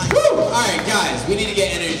 Woo! All right, guys, we need to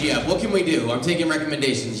get energy up. What can we do? I'm taking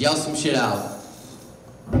recommendations. Yell some shit out.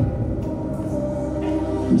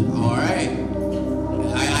 All right.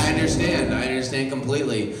 I understand. I understand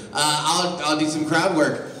completely. I'll do some crowd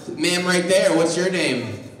work. Ma'am, right there. What's your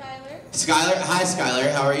name? Skylar. Skylar. Hi,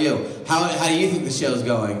 Skylar. How are you? How do you think the show's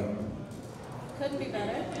going? Couldn't be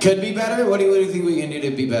better. Could be better. What do you think we can do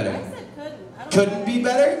to be better? I said couldn't. I don't Couldn't know. be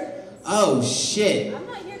better? Oh shit. I'm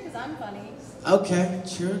not here because I'm funny. Okay,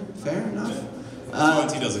 sure, fair enough.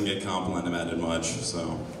 Monty doesn't get complimented much,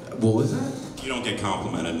 so. What was that? You don't get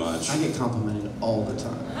complimented much. I get complimented all the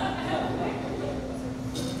time.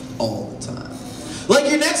 All the time. Like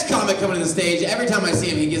your next comic coming to the stage, every time I see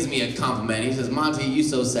him, he gives me a compliment. He says, Monty, you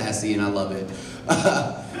so sassy, and I love it.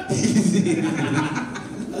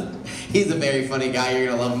 He's a very funny guy. You're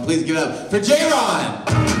gonna love him. Please give it up for J-Ron.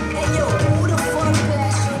 Hey yo, who the fuck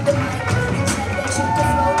passed you the mic and said that you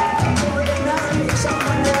could flow more than us, bitch, I'm a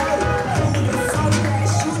nerd. Who the fuck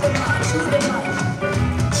passed you the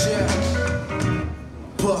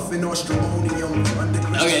mic, Puffin' or stramonium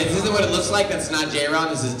underneath. Okay, this isn't what it looks like. That's not J-Ron.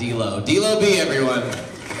 This is D-Lo. D-Lo B, everyone.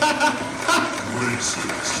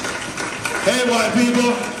 Hey, white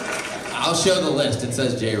people. I'll show the list. It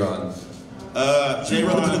says J-Ron.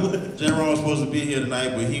 J-Ron was supposed to be here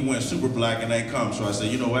tonight, but he went super black and ain't come. So I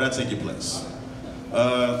said, you know what? I'll take your place.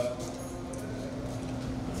 At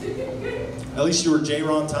least you were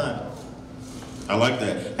J-Ron time. I like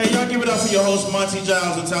that. Hey, y'all give it up for your host, Monty,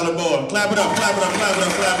 Giles, and Tyler Boyd. Clap it up, clap it up, clap it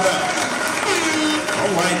up, clap it up.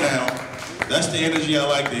 All right now. That's the energy I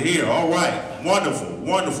like to hear. All right. Wonderful,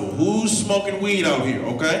 wonderful. Who's smoking weed out here,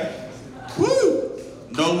 okay? Woo!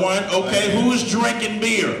 No one? Okay. Who's drinking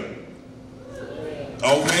beer?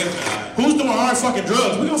 Okay. Who's doing hard fucking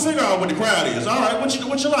drugs? We're gonna figure out what the crowd is. All right, what you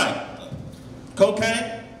like?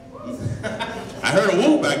 Cocaine? I heard a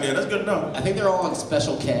woo back there. That's good enough. I think they're all on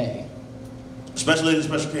Special K. Special Ed and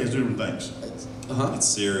Special K is two different things. It's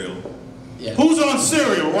cereal. Yeah. Who's on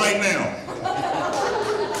cereal right now?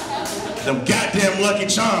 Them goddamn Lucky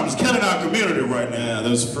Charms killing our community right now. Yeah,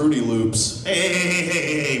 those Fruity Loops.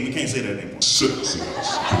 Hey, we can't say that anymore.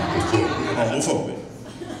 Homophobic.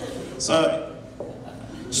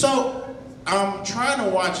 So, I'm trying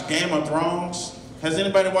to watch Game of Thrones. Has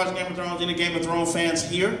anybody watched Game of Thrones? Any Game of Thrones fans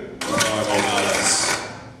here?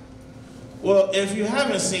 Well, if you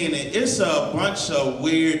haven't seen it, it's a bunch of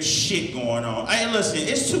weird shit going on. Hey, listen,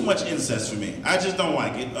 it's too much incest for me. I just don't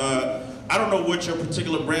like it. I don't know what your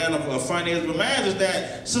particular brand of fun is, but mine is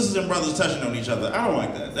that sisters and brothers touching on each other. I don't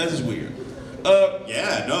like that. That's just weird.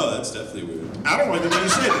 Yeah, no, that's definitely weird. I don't like the way you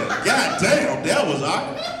said that. God damn, that was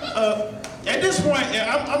awkward. At this point,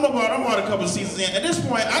 I'm about a couple of seasons in. At this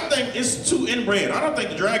point, I think it's too inbred. I don't think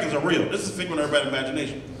the dragons are real. This is a figment of everybody's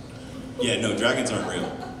imagination. Yeah, no, dragons aren't real.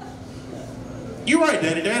 You're right,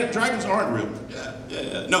 Daddy. Dragons aren't real.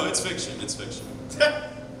 Yeah. No, it's fiction. It's fiction.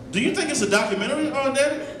 Do you think it's a documentary,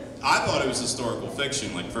 Daddy? I thought it was historical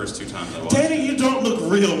fiction, like first 2 times I watched Daddy, it. you don't look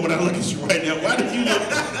real when I look at you right now. Why did you look?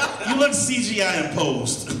 You look CGI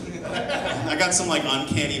imposed. I got some like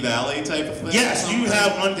uncanny valley type of thing. Yes, you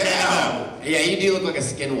have uncanny valley. Yeah, you do look like a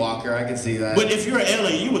skinwalker. I can see that. But if you're an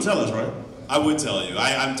alien, you would tell us, right? I would tell you.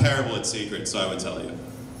 I'm terrible at secrets, so I would tell you.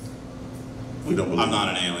 We don't believe I'm not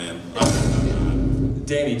an alien.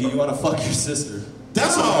 Danny, do you want to fuck your sister?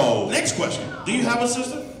 That's all. Next question. Do you have a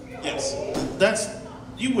sister? Yes.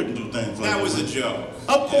 You wouldn't do things like that. That was a joke.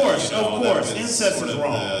 Of course, Yeah, you know, of course. Incest is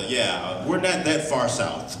wrong. Yeah. We're not that far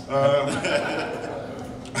south.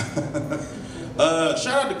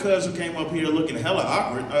 Shout out to Cuz who came up here looking hella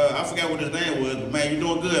awkward. I forgot what his name was, but man, you're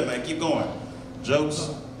doing good, man. Keep going.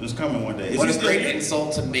 Jokes is coming one day. What a great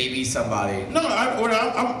insult to maybe somebody. No,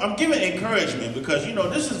 I'm giving encouragement because, you know,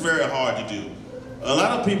 this is very hard to do. A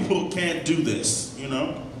lot of people can't do this, you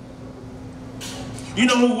know? You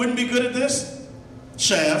know who wouldn't be good at this?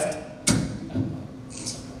 Shaft.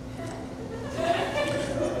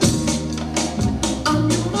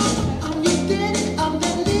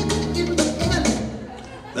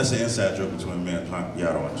 That's an inside joke between me and Punk.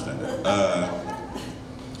 Y'all don't understand that.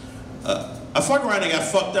 I fuck around and got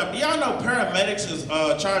fucked up. Y'all know paramedics is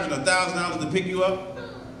charging $1,000 to pick you up?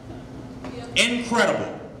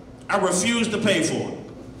 Incredible. I refuse to pay for it.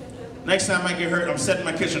 Next time I get hurt, I'm setting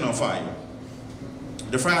my kitchen on fire.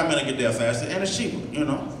 The firemen get there faster, and it's cheaper, you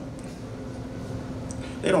know?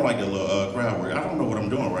 They don't like the little crowd work. I don't know what I'm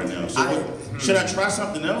doing right now. So should I try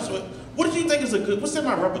something else? What do you think is a good, what's in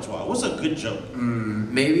my repertoire? What's a good joke?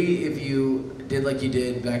 Maybe if you did like you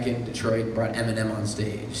did back in Detroit and brought Eminem on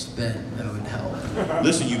stage, then that would help.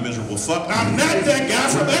 Listen, you miserable fuck. I'm not that guy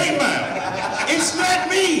from 8 Mile. It's not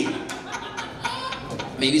me.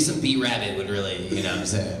 Maybe some B-Rabbit would really, you know what I'm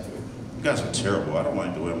saying? You guys are terrible. I don't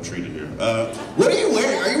like the way I'm treated here. What are you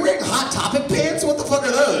wearing? Are you wearing Hot Topic pants? What the fuck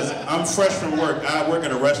are those? I'm fresh from work. I work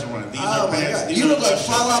at a restaurant. These are pants. You look like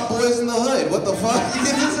Fall Out Boys in the Hood. What the fuck?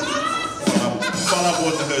 Fall Out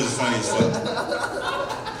Boys in the Hood is funny as fuck.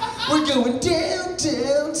 We're going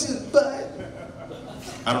downtown to the butt.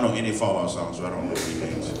 I don't know any Fall Out songs, so I don't know what he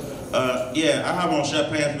means. Yeah, I have on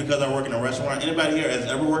chef pants because I work in a restaurant. Anybody here has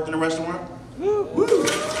ever worked in a restaurant? Woo!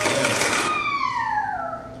 Yeah.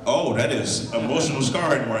 Oh, that is emotional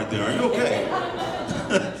scarring right there. Are you okay?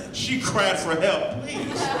 She cried for help,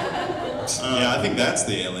 please. Yeah, I think that's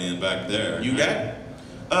the alien back there. You got it?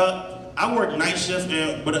 I work night shift,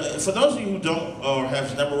 but for those of you who don't or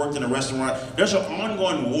have never worked in a restaurant, there's an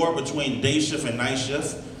ongoing war between day shift and night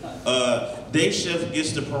shift. Day shift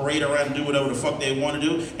gets to parade around and do whatever the fuck they want to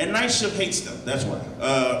do, and night shift hates them. That's why.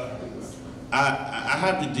 I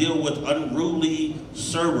have to deal with unruly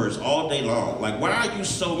servers all day long. Like, why are you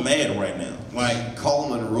so mad right now? Like, call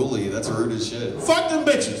them unruly. That's rude as shit. Fuck them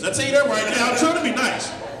bitches. I tell you that right now. I'm trying to be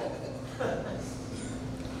nice.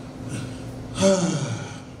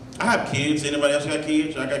 I have kids. Anybody else got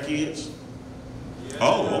kids? I got kids.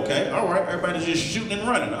 Oh, okay. All right. Everybody's just shooting and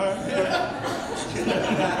running. All right.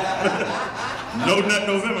 No Nut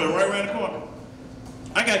November, right around the corner.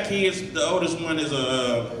 I got kids. The oldest one is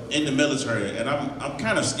in the military, and I'm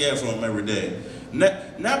kind of scared for him every day.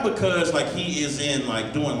 Not because like he is in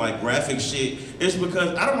like doing like graphic shit. It's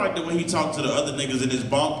because I don't like the way he talks to the other niggas in his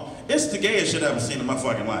bunk. It's the gayest shit I've ever seen in my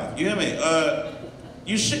fucking life. You hear me?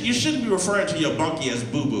 You shouldn't be referring to your bunkie as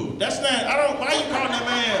boo boo. That's not. Why you calling that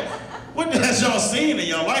man? What has y'all seen in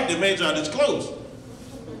y'all life that made y'all this close?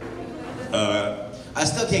 I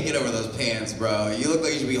still can't get over those pants, bro. You look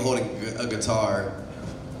like you should be holding a guitar.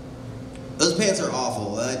 Those pants are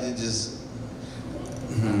awful.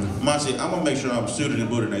 Monty, I'm gonna make sure I'm suited and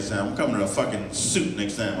booted next time. I'm coming in a fucking suit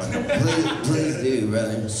next time. Please do,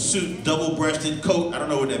 brother. Suit, double-breasted coat. I don't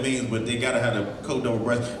know what that means, but they gotta have a coat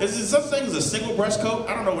double-breasted. Is there such thing as a single-breast coat?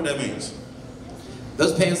 I don't know what that means.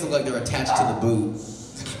 Those pants look like they're attached to the boot.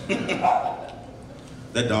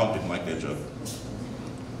 That dog didn't like that joke.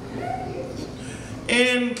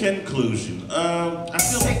 In conclusion, I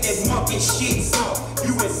feel like that monkey shit,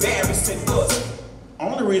 you embarrassing us.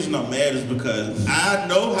 Only reason I'm mad is because I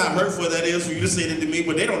know how hurtful that is for you to say that to me,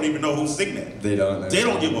 but they don't even know who's singing that. They don't know. They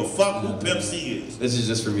don't give a fuck who Pimp C is. This is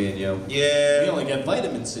just for me and you. Yeah. We only get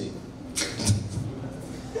vitamin C.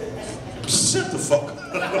 Shut the fuck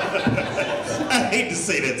up. I hate to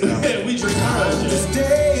say that to them. We drink oranges.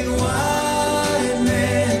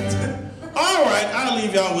 All right, I'll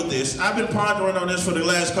leave y'all with this. I've been pondering on this for the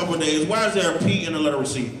last couple of days. Why is there a P in the letter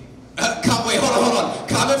receipt? Wait, hold on.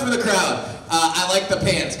 Comment from the crowd. I like the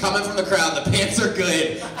pants. Comment from the crowd. The pants are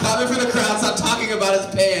good. Comment from the crowd. Stop talking about his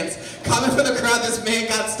pants. Comment from the crowd. This man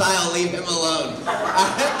got style. Leave him alone.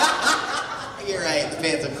 You're right. The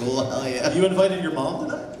pants are cool. Hell yeah. You invited your mom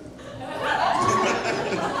tonight?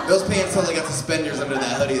 Those pants totally got suspenders under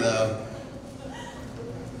that hoodie, though.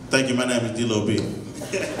 Thank you. My name is D-Lo B.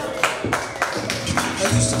 I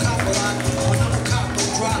used to cop a lot, but I'm a cop,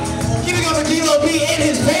 don't drop. Keep it going for D-Lo B in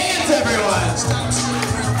his pants, everyone!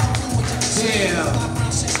 Damn.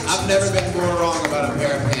 I've never been more wrong about a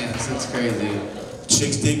pair of pants. It's crazy.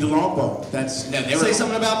 Chicks dig the long ball. Say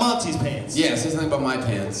something about Monty's pants. Yeah, say something about my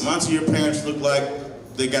pants. Monty, your parents look like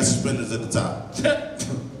they got suspenders at the top.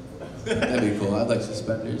 That'd be cool. I'd like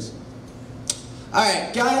suspenders. All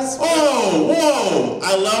right, guys. Whoa!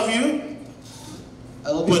 I love you. I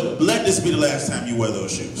love you. But let this be the last time you wear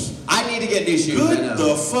those shoes. I need to get new shoes. Good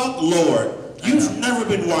the fuck Lord. You've never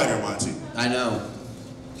been whiter, Monty. I know.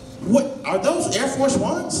 What? Are those Air Force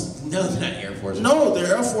Ones? No, they're not Air Force Ones. No,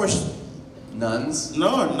 they're Air Force... Nuns?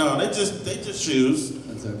 No, they just shoes.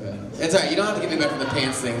 That's okay. It's alright, you don't have to get me back from the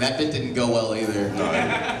pants thing. That bit didn't go well either. No.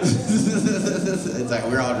 It's alright,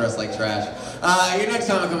 we're all dressed like trash. Your next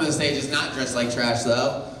time I come to the stage is not dressed like trash,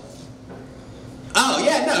 though. Oh,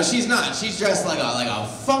 yeah, no, she's not. She's dressed like a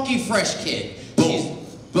funky fresh kid.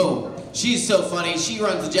 Boom. She's so funny. She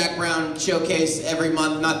runs the Jack Brown Showcase every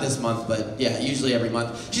month. Not this month, but yeah, usually every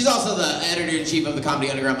month. She's also the editor-in-chief of the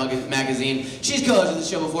Comedy Underground magazine. She's co-hosted the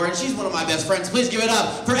show before, and she's one of my best friends. Please give it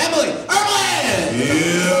up for Emilie Erbland!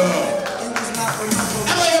 Yeah!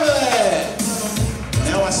 Emilie Erbland!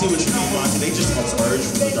 Now I see what you mean, Monty. They just emerged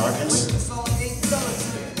from the darkness.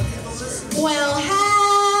 Well,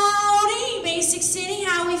 howdy, Basic City.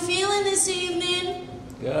 How we feeling this evening?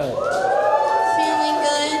 Good. Feeling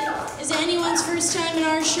good? Is it anyone's first time in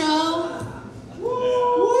our show? Woo!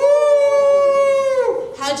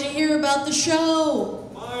 How'd you hear about the show?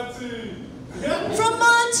 Monty! From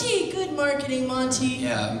Monty! Good marketing, Monty.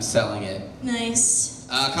 Yeah, I'm selling it. Nice.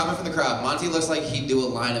 Comment from the crowd. Monty looks like he'd do a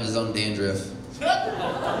line of his own dandruff.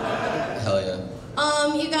 Hell yeah.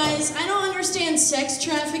 You guys, I don't understand sex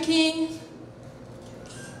trafficking.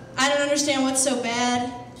 I don't understand what's so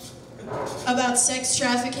bad about sex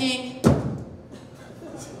trafficking.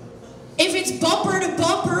 If it's bumper to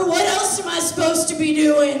bumper, what else am I supposed to be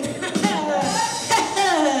doing?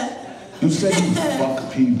 You said you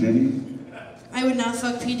fuck P. Diddy? I would not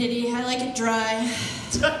fuck P. Diddy. I like it dry.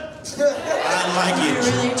 I like it.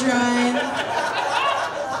 Really dry.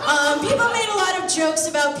 People made a lot of jokes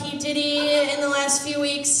about P. Diddy in the last few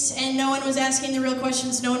weeks, and no one was asking the real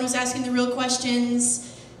questions.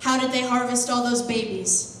 How did they harvest all those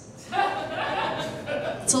babies?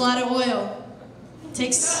 It's a lot of oil.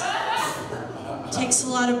 Takes a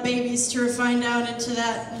lot of babies to refine down into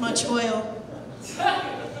that much oil.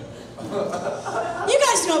 You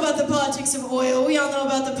guys know about the politics of oil. We all know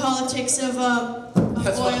about the politics of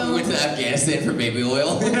That's oil. why we went to Afghanistan for baby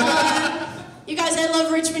oil. You guys, I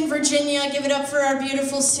love Richmond, Virginia. Give it up for our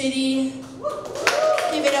beautiful city.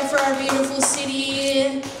 Give it up for our beautiful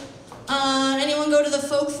city. Anyone go to the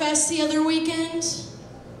Folk Fest the other weekend?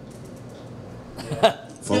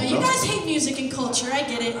 No, you guys hate music and culture. I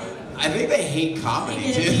get it. I think they hate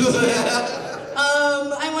comedy too.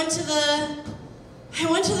 I went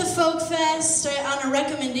to the folk fest on a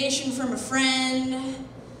recommendation from a friend.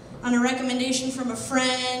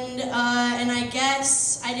 And I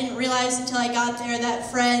guess I didn't realize until I got there that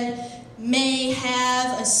friend may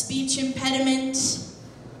have a speech impediment.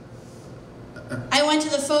 I went to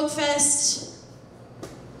the folk fest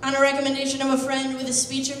on a recommendation of a friend with a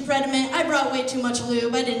speech impediment. I brought way too much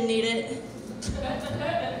lube. I didn't need it.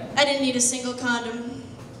 I didn't need a single condom.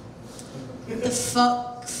 The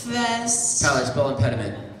folk fest. Tyler, spell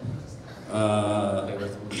impediment.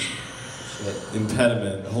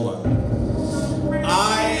 Impediment. Hold on.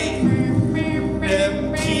 I-M-P-E-N.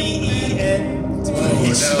 No.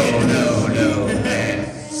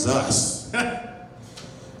 Sus.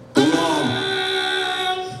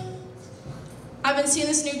 I've been seeing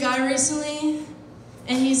this new guy recently,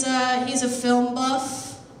 and he's a film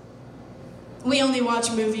buff. We only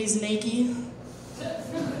watch movies naked.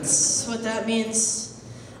 That's what that means.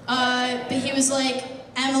 But he was like,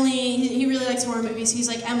 Emilie, he really likes horror movies. He's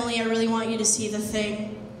like, Emilie, I really want you to see The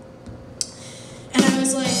Thing. And I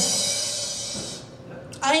was like,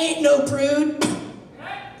 I ain't no prude.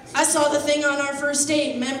 I saw The Thing on our first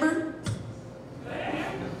date, remember?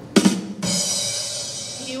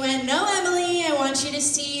 He went, no, Emilie, I want you to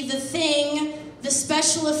see The Thing. The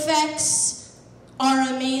special effects are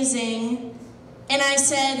amazing. And I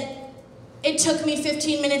said, it took me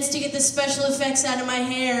 15 minutes to get the special effects out of my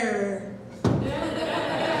hair.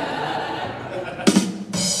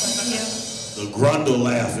 The Grundle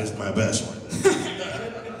laugh is my best one.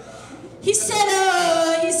 He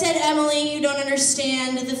said, Emilie, you don't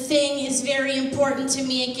understand. The Thing is very important to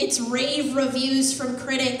me. It gets rave reviews from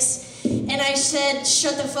critics. And I said,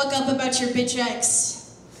 shut the fuck up about your bitch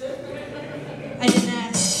ex. I didn't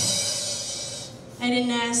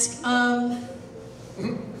ask.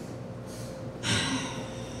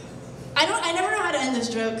 I never know how to end this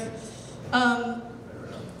joke.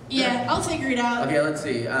 Yeah, I'll figure it out. Okay, let's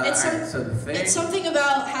see. So The Thing. It's something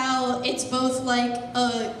about how it's both like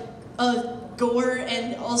a gore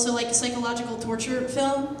and also like a psychological torture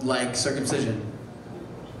film. Like circumcision.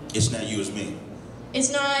 It's not you, it's me.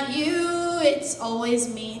 It's not you, it's always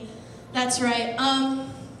me. That's right.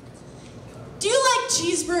 Do you like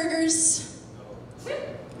cheeseburgers?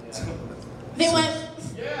 They went.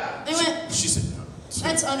 She said no.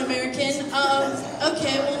 That's un-American.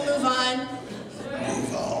 Okay, we'll move on.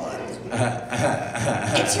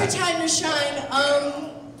 It's your time to shine.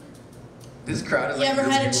 This crowd is You like ever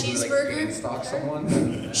group had a of people who, cheeseburger? Like, stalk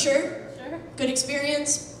someone. Sure. Good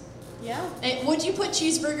experience? Yeah. Hey, would you put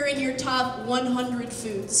cheeseburger in your top 100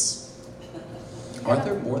 foods? Aren't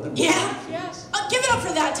there more than one? Yeah. Yes. Give it up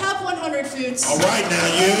for that. Top 100 foods. All right now,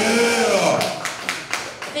 yeah.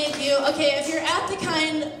 Thank you. Okay, if you're at the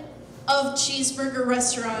kind of cheeseburger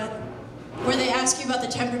restaurant where they ask you about the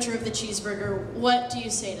temperature of the cheeseburger, what do you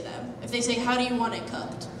say to them? If they say, how do you want it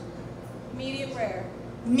cooked? Medium rare.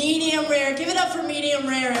 Medium rare. Give it up for medium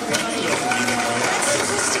rare, everybody.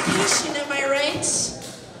 That's sophistication, am I right?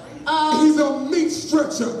 He's a meat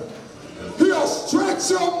stretcher. He'll stretch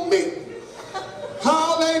your meat.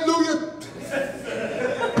 Hallelujah.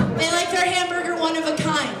 They like their hamburger one of a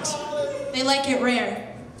kind. They like it rare.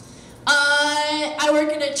 I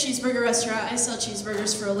work at a cheeseburger restaurant. I sell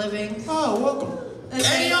cheeseburgers for a living. Oh, welcome. That's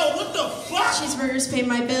Hey, right. yo, what the fuck? Cheeseburgers pay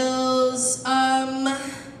my bills.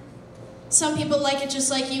 Some people like it just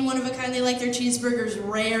like you, one of a kind. They like their cheeseburgers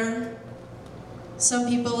rare. Some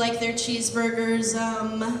people like their cheeseburgers,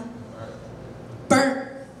 burnt.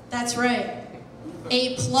 That's right.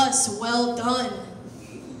 A+, well done.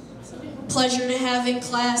 Pleasure to have in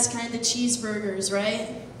class kind of cheeseburgers,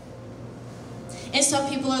 right? And some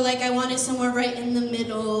people are like, I want it somewhere right in the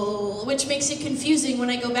middle, which makes it confusing when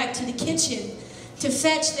I go back to the kitchen to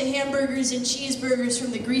fetch the hamburgers and cheeseburgers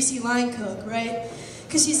from the greasy line cook, right?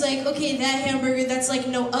 Because he's like, okay, that hamburger, that's like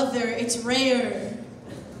no other, it's rare.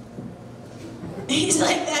 He's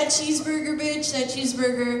like, that cheeseburger, bitch, that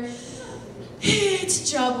cheeseburger, it's a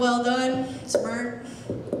job well done. It's burnt.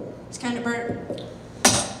 It's kind of burnt.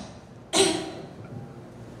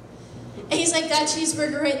 And he's like, that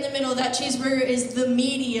cheeseburger right in the middle, that cheeseburger is the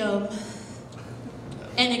medium.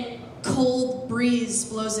 And a cold breeze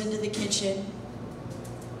blows into the kitchen.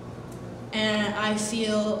 And I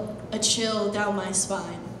feel a chill down my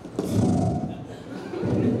spine.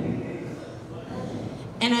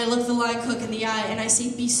 And I look the line cook in the eye and I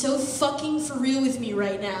say, be so fucking for real with me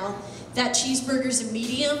right now. That cheeseburger's a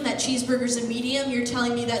medium, that cheeseburger's a medium, you're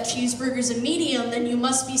telling me that cheeseburger's a medium, then you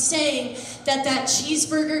must be saying that that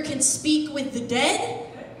cheeseburger can speak with the dead?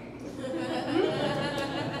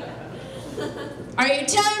 Are you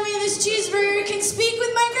telling me this cheeseburger can speak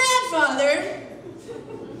with my grandfather?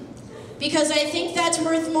 Because I think that's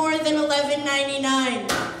worth more than $11.99.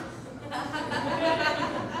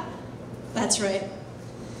 That's right.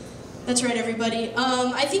 That's right, everybody.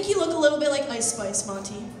 I think you look a little bit like Ice Spice,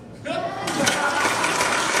 Monty. I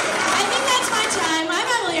think that's my time. I'm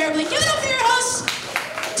Emilie Erbland. Give it up for your hosts,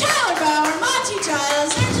 Tyler Bauer, Monty,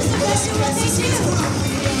 Giles. They're just the best at what they do.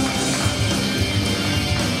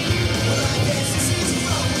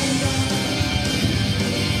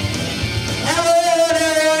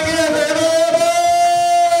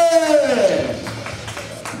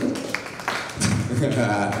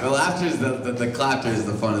 The laughter's the clapter is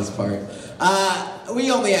the funnest part. We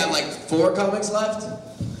only have like 4 comics left.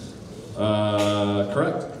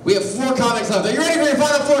 Correct. We have 4 comics left. Are you ready for your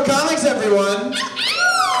final 4 comics, everyone?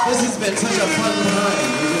 This has been such a fun time.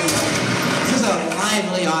 This is a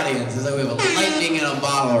lively audience. It's like we have a lightning in a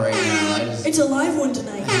bottle right now. It's a live one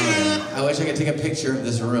tonight. I wish I could take a picture of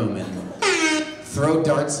this room and throw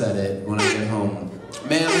darts at it when I get home.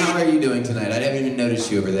 Ma'am, how are you doing tonight? I didn't even notice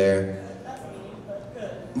you over there.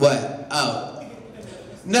 What? Oh.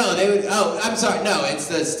 No, they would. Oh, I'm sorry. No, it's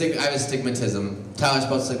the I have astigmatism. Tyler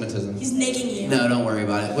spelled stigmatism. He's negging you. No, don't worry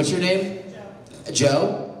about it. What's your name?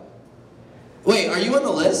 Joe. Wait, are you on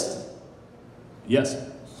the list? Yes.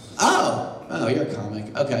 Oh, you're a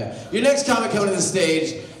comic. Okay. Your next comic coming to the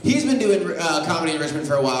stage. He's been doing comedy in Richmond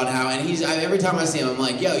for a while now, and every time I see him, I'm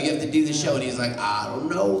like, yo, you have to do the show, and he's like, I don't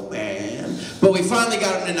know, man. But we finally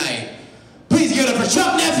got him tonight. Please give it up for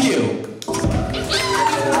Chukknephew.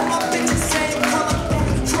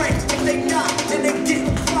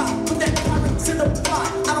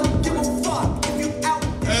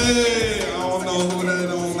 Hey, I don't know who that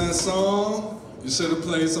on that song. You should have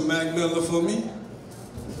played some Mac Miller for me.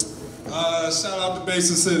 Shout out to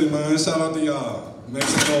Basin City, man. Shout out to y'all. Make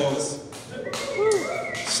some noise.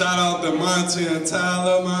 Shout out to Monty and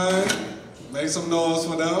Tyler, man. Make some noise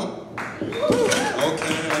for them.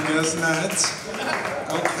 Okay, I guess not.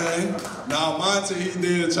 Okay. Now, Monty, he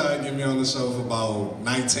did try to get me on the show for about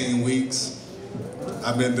 19 weeks.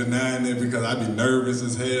 I've been denying it because I be nervous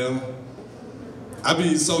as hell. I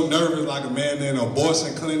be so nervous like a man in an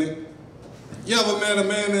abortion clinic. You ever met a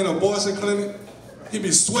man in an abortion clinic? He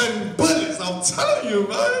be sweating bullets, I'm telling you,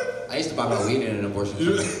 man. I used to buy my weed in an abortion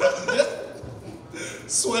clinic.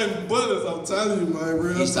 Sweating bullets, I'm telling you, man.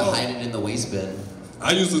 Real I used to talk. hide it in the waste bin.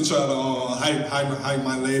 I used to try to hype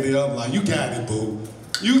my lady up like, you got it, boo.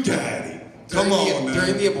 You got it. Come on, man.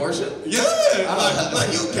 During the abortion? Yeah,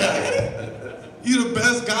 like you got it. You the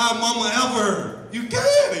best godmama ever. You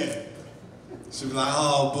got it. She be like,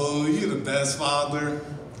 oh, boo, you the best father.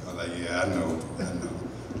 I was like, yeah, I know.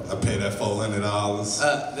 I pay that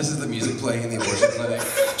 $400. This is the music playing in the abortion clinic.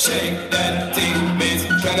 Shake that thing, bitch.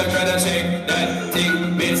 Try to shake that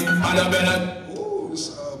thing, bitch. Ooh,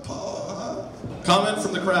 Paul. Comment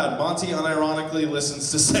from the crowd. Monty unironically listens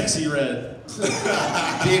to Sexy Red. Dude,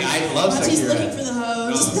 I love Monty's Sexy looking Red. for the No,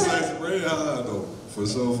 hose. Sexy Red, though. For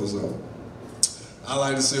sure. I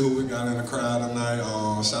like to see who we got in the crowd tonight.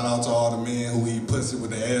 Shout out to all the men who eat pussy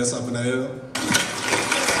with their ass up in the air.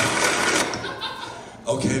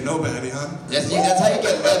 Okay, nobody, huh? That's how you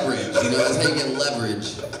get leverage, you know? That's how you get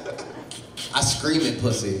leverage. I scream at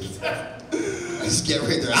pussy. I just get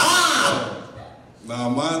right there. Ah! Nah,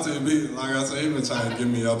 Monty, like I said, he been trying to get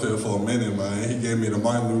me up here for a minute, man. He gave me the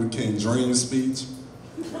Martin Luther King dream speech.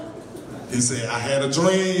 He said, I had a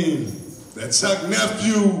dream that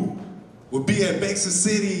Chukknephew would be at Basin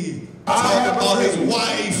City talking about his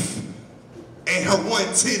wife and her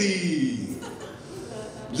one titty.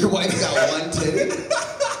 Your wife got one titty?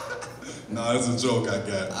 No, it's a joke I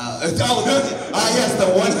got. Yes, the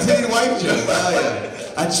one titty wife joke. Oh,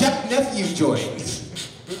 yeah. A Chukknephew joint.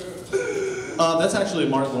 That's actually a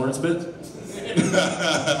Martin Lawrence bit.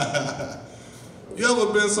 You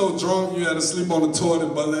ever been so drunk you had to sleep on the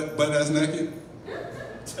toilet butt ass naked?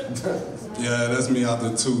 Yeah, that's me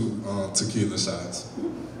after 2 tequila shots.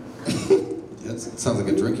 That sounds like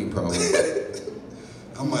a drinking problem.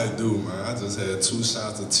 I might do, man. I just had 2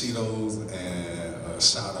 shots of Tito's and a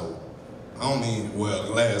shot of, a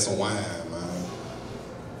glass of wine, man.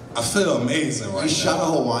 I feel amazing right now. You shot a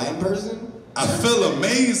Hawaiian person? I feel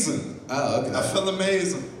amazing. Oh, okay. I feel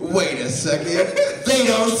amazing. Wait a second. They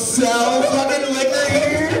don't sell fucking liquor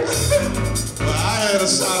here? But I had a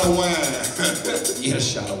shot of wine. You had a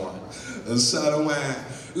shot of wine. A shot of wine.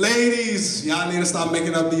 Ladies, y'all need to stop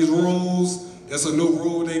making up these rules. It's a new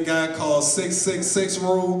rule they got called 666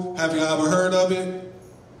 rule. Have you ever heard of it?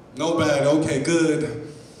 Nobody. Okay, good.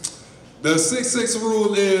 The 6'6"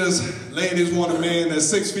 rule is, ladies want a man that's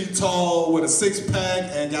 6 feet tall with a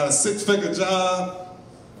six-pack and got a six-figure job.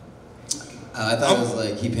 I thought it was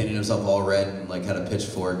like he painted himself all red and like had a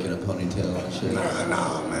pitchfork and a ponytail and shit.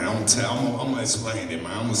 Nah, man. I'm gonna explain it,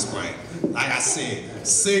 man. I'm gonna explain. Like I said,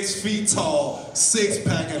 6 feet tall,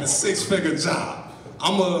 six-pack, and a six-figure job.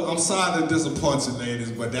 I'm sorry to disappoint you,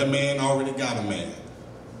 ladies, but that man already got a man.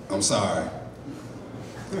 I'm sorry.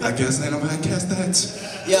 I guess ain't nobody catch that.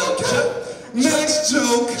 Yo, next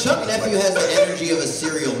joke. Chukknephew has the energy of a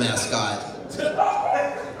cereal mascot.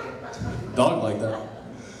 Dog like that.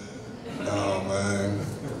 Oh, man.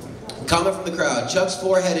 Comment from the crowd. Chuck's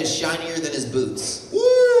forehead is shinier than his boots.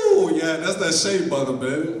 Woo! Yeah, that's that shea butter,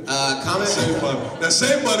 baby. Comment. Shea butter. That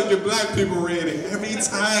shea butter get black people ready every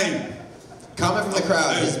time. Comment from the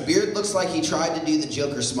crowd. His beard looks like he tried to do the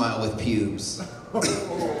Joker smile with pubes.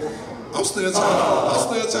 I'm still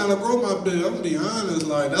trying to grow my beard. I'm gonna be honest.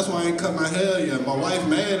 Like, that's why I ain't cut my hair yet. My wife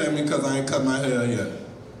mad at me because I ain't cut my hair yet.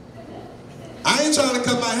 I ain't trying to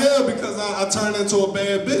cut my hair because I turned into a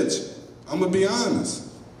bad bitch. I'm gonna be honest.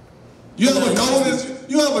 You ever notice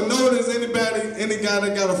any guy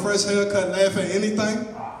that got a fresh haircut laugh at anything?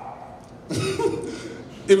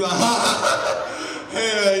 He be like,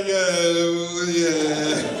 hell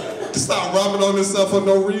yeah. Stop rubbing on himself for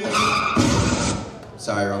no reason.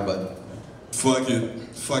 Sorry, wrong button. Fuck it.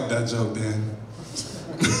 Fuck that joke, then.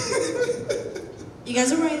 You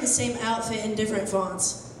guys are wearing the same outfit in different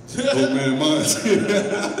fonts. Oh man, Monty.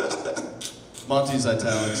 Monty's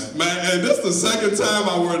italics. Man, and this the second time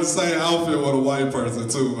I wear the same outfit with a white person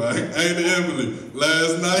too, man. Ain't it, Emilie?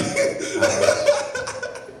 Last night.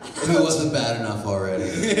 Who wasn't bad enough already?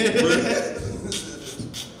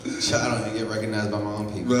 I don't even get recognized by my own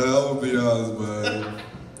people. Man, I'm gonna be honest, man.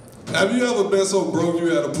 Have you ever been so broke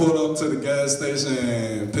you had to pull up to the gas station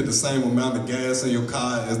and put the same amount of gas in your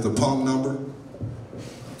car as the pump number?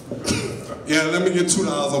 Yeah, let me get $2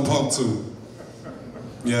 on pump 2.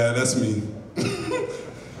 Yeah, that's me.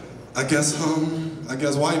 I guess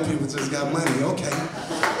white people just got money, okay.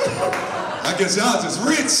 I guess y'all just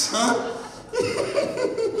rich, huh?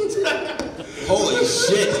 Holy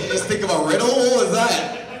shit, did you just think of a riddle? What was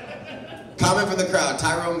that? Comment from the crowd.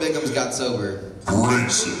 Tyrone Bigham's got sober.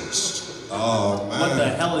 Racist. Oh, man. What the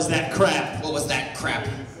hell is that crap? What was that crap?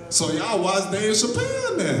 So y'all watch Dave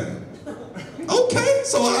Chappelle then? Okay,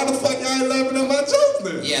 so how the fuck y'all ain't laughing at my jokes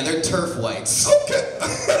then? Yeah, they're turf whites. Okay.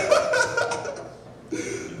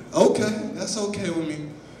 Okay, that's okay with me.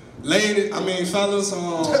 Fellas,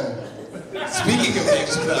 Speaking of Dave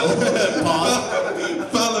Chappelle,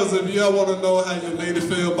 fellas, if y'all want to know how your lady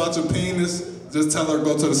feel about your penis, just tell her to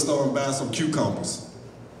go to the store and buy some cucumbers.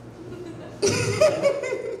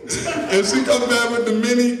 If she comes back with the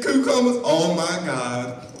mini cucumbers, oh my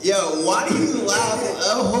God. Yo, why do you laugh?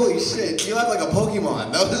 Oh, holy shit. You laugh like a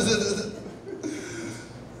Pokemon.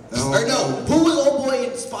 Or no, who was old boy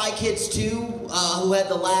in Spy Kids 2 who had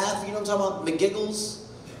the laugh? You know what I'm talking about? McGiggles?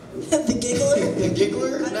 The giggler? The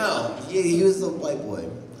giggler? No, he was the white boy.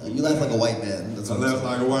 You laugh like a white man. That's I laugh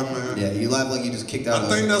like a white man? Yeah, you laugh like you just kicked out I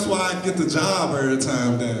think that's why I get the job every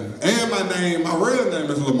time then. And my real name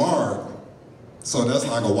is Lamar. So that's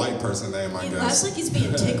like a white person name, I He guess. laughs like he's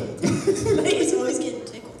being tickled. He's always getting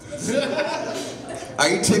tickled. Are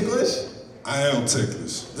you ticklish? I am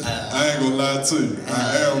ticklish. I ain't gonna lie to you.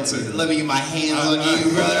 I am ticklish. Let me get my hands on you,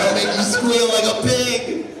 brother. I'll make you squeal like a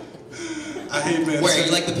pig. I hate being Where,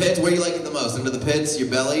 you like the pits? Where you like it the most? Under the pits? Your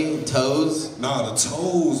belly? Toes? Nah, the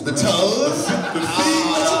toes, The man. toes? The feet.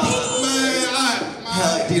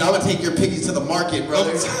 Hell, dude, I'm gonna take your piggies to the market,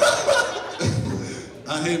 brother.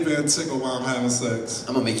 I hate being tickled while I'm having sex.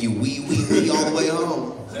 I'm gonna make you wee all the way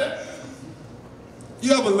home.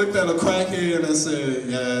 You ever looked at a crackhead and said,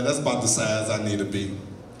 yeah, that's about the size I need to be?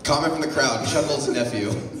 Comment from the crowd. Chuckles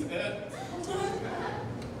nephew.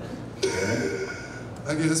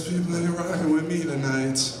 I guess people ain't rocking with me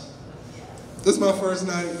tonight. This is my first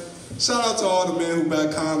night. Shout out to all the men who back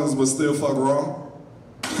condoms but still fuck raw.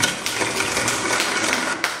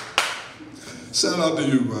 Shout out to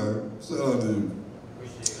you, man. Shout out to you.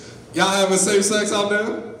 Y'all having safe sex out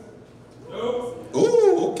there? No.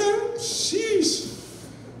 Ooh, okay. Sheesh.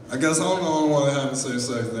 I guess I'm the only one having safe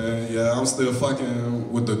sex then. Yeah, I'm still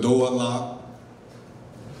fucking with the door locked.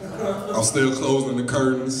 I'm still closing the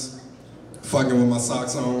curtains. Fucking with my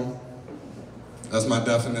socks on. That's my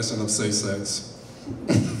definition of safe sex.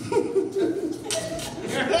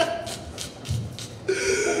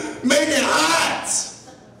 Make it hot!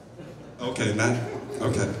 Okay, not.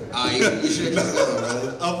 Okay. You should have kept going,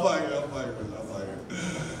 brother. I'm fucking.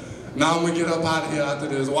 Now I'm gonna get up out of here after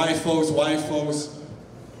this. White folks.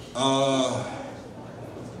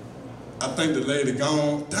 I think the lady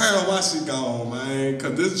gone. Damn, why she gone, man?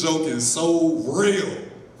 Cause this joke is so real.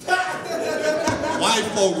 White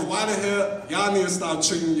folks, why the hell? Y'all need to stop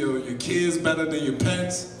treating your kids better than your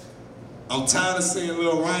pets. I'm tired of seeing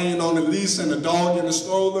little Ryan on the leash and the dog in the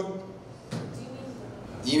stroller.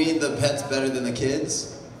 You mean the pet's better than the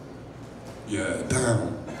kids? Yeah,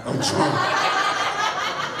 damn. I'm drunk.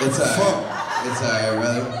 It's alright. It's alright,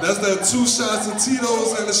 brother. That's that 2 shots of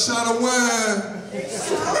Tito's and a shot of wine.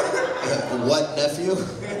 What, nephew?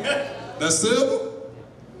 That's Silver?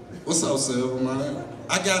 What's up, Silver, man?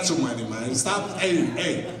 I got your money, man. Stop,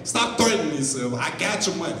 hey, stop threatening me, Silver. I got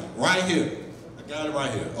your money right here. I got it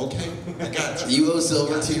right here, okay? I got you. You owe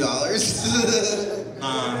Silver $2?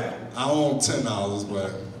 Nah, I owe him $10,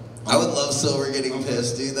 but... I would love Silver getting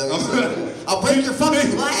pissed, dude. That was so I'll break your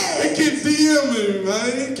fucking leg! They keep DMing me, man.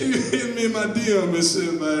 They keep hitting me in my DM and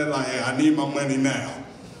shit, man. Like, hey, I need my money now.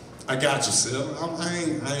 I got you, Silver.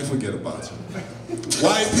 I ain't forget about you.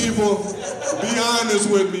 White people, be honest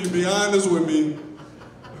with me, be honest with me.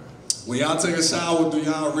 When y'all take a shower, do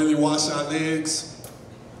y'all really wash your legs?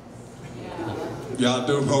 Y'all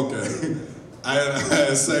do? Okay. I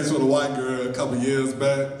had sex with a white girl a couple years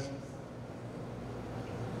back.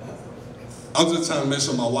 I'm just trying to make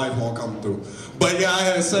sure my wife won't come through. But yeah, I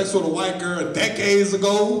had sex with a white girl decades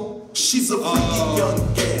ago. She's a freaky young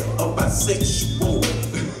girl, a bisexual.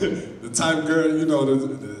 The type of girl, you know,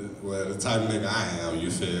 the type of nigga I am, you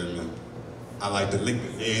feel me? I like to lick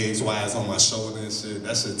the legs, wires on my shoulder and shit.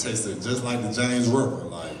 That shit tasted just like the James Ripper,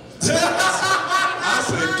 like. I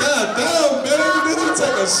said, God damn, baby, did you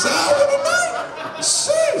take a shower tonight?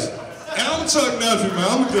 Shit. And I'm Chukknephew, man.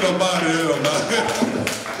 I'm gonna get up out of here, man.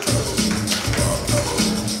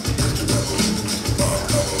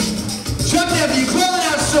 Chukknephew, closing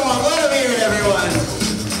out strong. Let him hear it, everyone.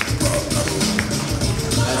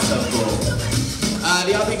 That's so cool. Do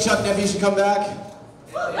y'all think Chukknephew should come back?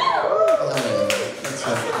 That's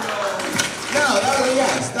fun. No, that was a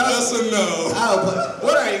yes. That's a no. Oh, but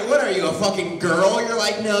what are you, a fucking girl? You're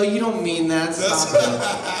like, no, you don't mean that. Stop it.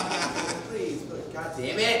 Please, God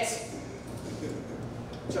damn it.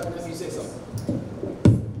 Chukknephew, say something.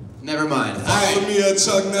 Never mind. Follow me at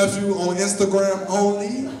Chukknephew on Instagram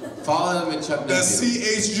only. Follow him at Chukknephew. That's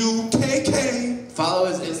CHUKK. Follow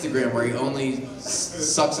his Instagram where he only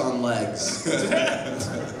sucks on legs.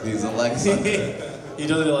 He's a leg sucker. He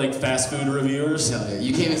does like fast food reviewers. No,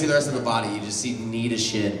 you can't even see the rest of the body. You just see knee to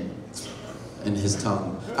shin and his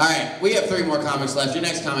tongue. All right, we have 3 more comics left. Your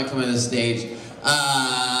next comic coming to the stage.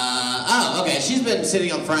 Oh, okay. She's been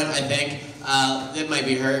sitting up front, I think. It might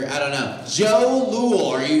be her. I don't know. Joe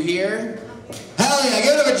Lule, are you here? Hell yeah,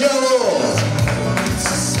 give it up for Joe Lule.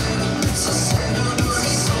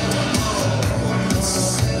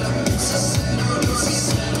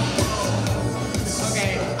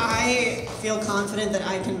 I feel confident that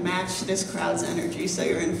I can match this crowd's energy, so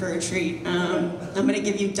you're in for a treat. I'm gonna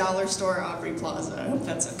give you Dollar Store Aubrey Plaza. I hope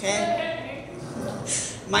that's okay.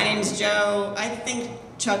 My name's Joe. I think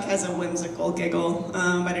Chuck has a whimsical giggle.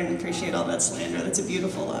 I didn't appreciate all that slander. That's a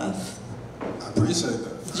beautiful laugh. I appreciate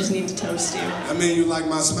that. Just need to toast you. I mean, you like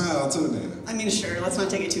my smile too, then. I mean, sure. Let's not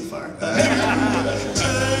take it too far.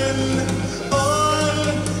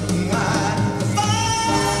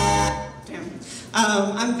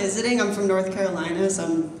 I'm visiting. I'm from North Carolina, so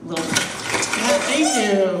I'm a little... Yeah, thank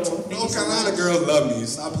you. North Carolina girls love me.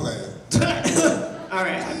 Stop playing. All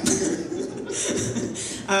right.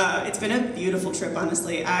 It's been a beautiful trip,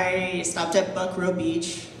 honestly. I stopped at Buckrow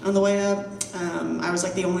Beach on the way up. I was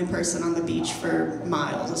like the only person on the beach for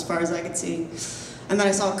miles, as far as I could see. And then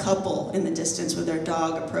I saw a couple in the distance with their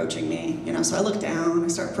dog approaching me. You know, so I look down, I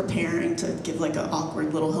start preparing to give like an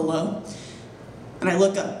awkward little hello. And I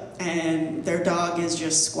look up, and their dog is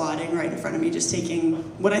just squatting right in front of me, just taking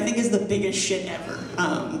what I think is the biggest shit ever.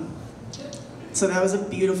 So that was a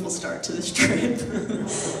beautiful start to this trip.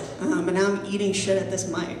 And now I'm eating shit at this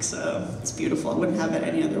mic, so it's beautiful. I wouldn't have it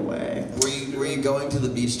any other way. Were you going to the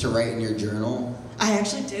beach to write in your journal? I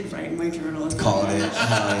actually did write in my journal. Call it.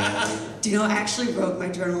 Yeah. Do you know, I actually wrote my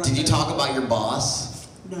journal. Did you talk about your boss?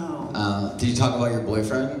 No. Did you talk about your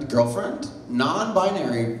boyfriend, girlfriend,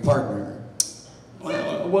 non-binary partner?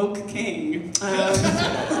 Wow, a woke king.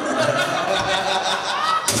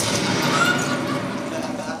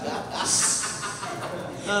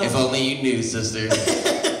 If only you knew, sister.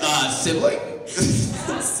 Sibling?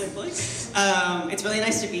 Sibling. It's really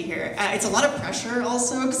nice to be here. It's a lot of pressure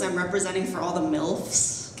also because I'm representing for all the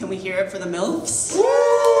MILFs. Can we hear it for the MILFs?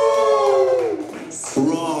 Woo! Nice.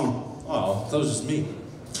 Wrong. Oh, that was just me.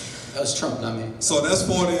 That was Trump, not me. So that's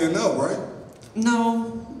 40 and up, right?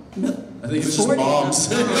 No. I think it's just 40. moms.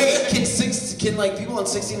 Wait, can like people on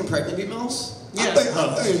 16 and pregnant be MILFs? Yeah. I think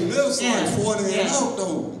MILFs like 40 and out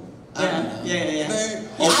though. Yeah.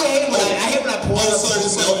 I hate when I pull up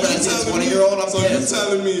MILF and I see a 20-year-old. I'm So you're pissed.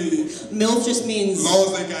 telling me MILF just means as long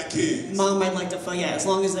as they got kids. mom I'd like to fuck. Yeah, as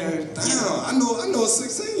long as they're. Damn, I know a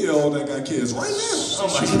 16-year-old that got kids right now. Oh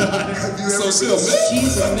my god. So she a MILF?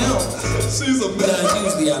 She's a MILF. She's a MILF. Nah,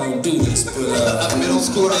 usually I don't do this, but A middle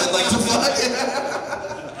schooler I'd like to fuck.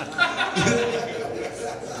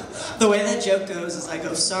 The way that joke goes is I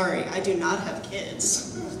go, sorry, I do not have kids.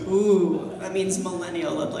 Ooh, that means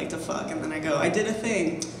millennial I'd like to fuck. And then I go, I did a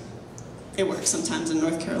thing. It works sometimes in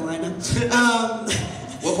North Carolina.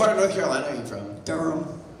 What part of North Carolina are you from? Durham.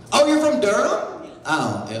 Oh, you're from Durham?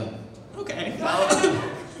 Oh, yeah. Okay, well,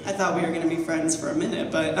 I thought we were gonna be friends for a minute,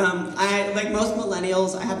 but I, like most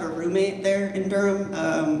millennials, I have a roommate there in Durham.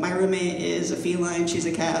 My roommate is a feline, she's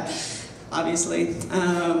a cat, obviously.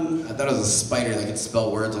 I thought it was a spider that could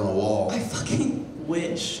spell words on a wall. I fucking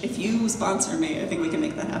wish. If you sponsor me, I think we can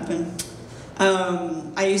make that happen.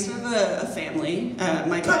 I used to have a family,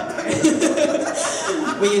 my cat.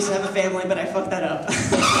 We used to have a family, but I fucked that up.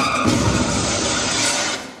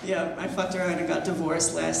 Yeah, I fucked around and got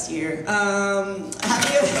divorced last year. Happy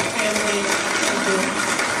with my family.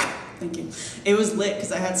 Thank you. It was lit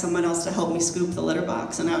because I had someone else to help me scoop the litter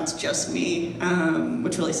box, and now it's just me,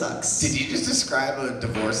 which really sucks. Did you just describe a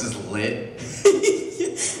divorce as lit?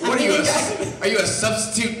 What are you a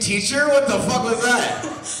substitute teacher? What the fuck was that?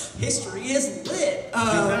 History is lit.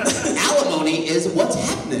 Alimony is what's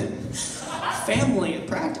happening. Family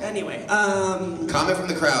practice. Anyway. Comment from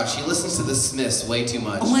the crowd. She listens to the Smiths way too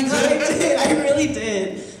much. Oh my god, I did. I really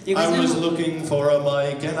did. You guys I was know? looking for a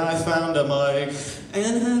mic and I found a mic.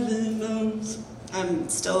 And heaven knows. I'm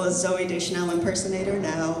still a Zoe Deschanel impersonator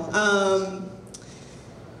now.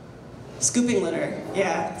 Scooping litter.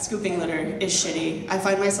 Yeah, scooping litter is shitty. I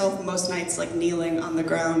find myself most nights like kneeling on the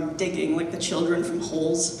ground, digging like the children from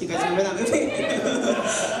Holes. You guys remember that movie?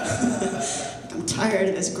 I'm tired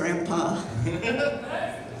of this, Grandpa.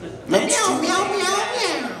 That's too,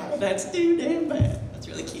 meow. That's too damn bad. That's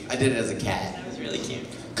really cute. I did it as a cat. That was really cute.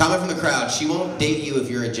 Comment from the crowd. She won't date you if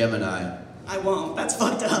you're a Gemini. I won't. That's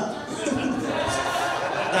fucked up.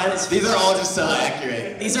 That is. These are all just so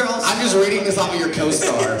accurate. These are all. I'm just reading this off of your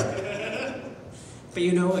co-star. But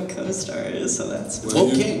you know what co-star is, so that's.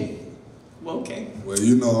 Woke King. Woke King. Well,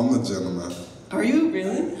 you know I'm a gentleman. Are you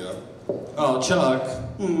really? Yeah. Oh, Chuck.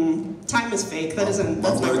 Time is fake. That isn't.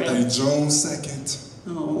 That's My not birthday, real. June 2nd.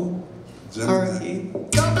 Oh. Gemini. R.I.P. Go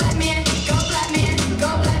black man, go black man,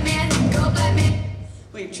 go black man, go black man.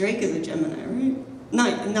 Wait, Drake is a Gemini, right?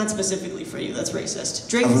 Not specifically for you. That's racist.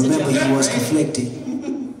 Drake I is a remember Gemini. he was right? conflicted.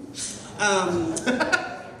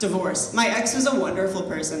 Divorce. My ex was a wonderful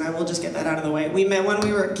person. I will just get that out of the way. We met when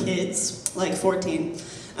we were kids, like 14.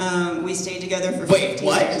 We stayed together for 15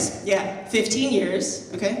 years. Yeah, 15 years,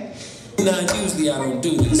 okay? Nah, usually I don't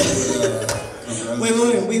do this. Wait,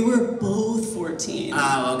 we were both 14.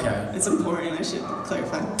 Oh, okay. It's important, I should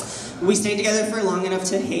clarify. We stayed together for long enough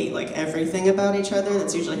to hate like everything about each other.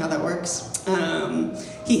 That's usually how that works.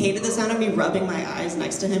 He hated the sound of me rubbing my eyes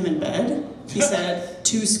next to him in bed. He said,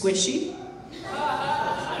 too squishy.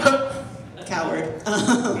 Coward.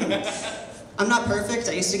 I'm not perfect.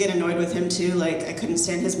 I used to get annoyed with him too. Like, I couldn't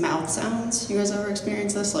stand his mouth sounds. You guys ever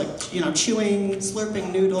experience this? Like, you know, chewing,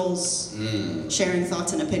 slurping noodles, sharing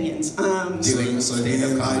thoughts and opinions. So you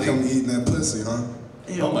didn't like him eating that pussy, huh?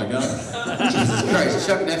 Ew. Oh my god. Jesus Christ,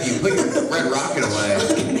 Chukknephew, put your red rocket away. I'm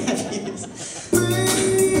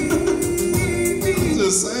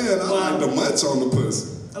just saying, I like the munch on the pussy.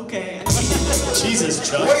 Okay. Jesus,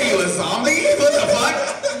 Chuck. What are you, a zombie? What the fuck?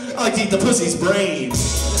 I like to eat the pussy's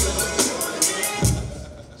brains.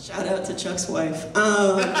 Shout out to Chuck's wife.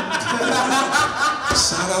 Shout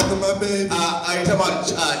out to my baby. Are you talking about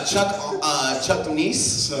Chuck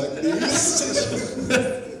niece? Chuck niece.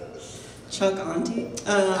 Chuck auntie.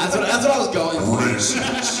 That's what I was going for.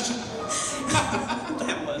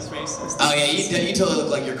 That was racist. Oh yeah, you totally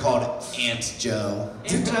look like you're called Aunt Joe.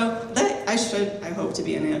 Aunt Joe? I hope to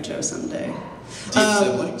be an Aunt Joe someday. Do you have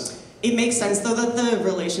siblings? It makes sense though that the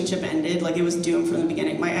relationship ended, like it was doomed from the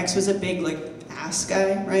beginning. My ex was a big like ass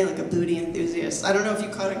guy, right? Like a booty enthusiast. I don't know if you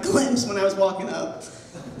caught a glimpse when I was walking up.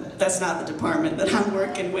 That's not the department that I'm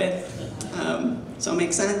working with. So it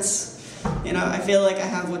makes sense. You know, I feel like I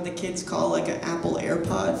have what the kids call like an Apple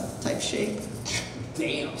AirPod type shape.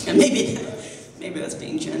 Damn. And maybe that's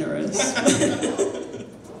being generous.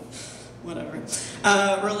 Whatever.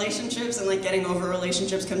 Relationships and like getting over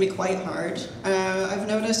relationships can be quite hard. I've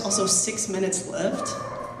noticed also 6 minutes left.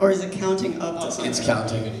 Or is it counting up to something? It's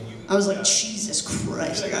counting. I was like, Jesus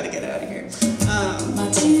Christ, I gotta get out of here. My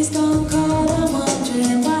tea's gone cold, I'm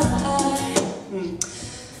wondering why.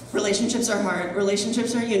 Relationships are hard.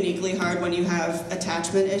 Relationships are uniquely hard when you have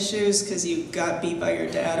attachment issues because you got beat by your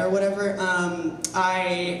dad or whatever.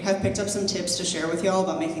 I have picked up some tips to share with y'all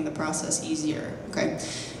about making the process easier, okay?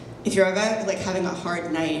 If you're like having a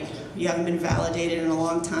hard night, you haven't been validated in a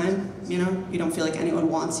long time, you know? You don't feel like anyone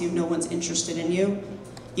wants you, no one's interested in you.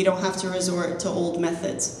 You don't have to resort to old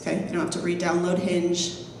methods, okay? You don't have to re-download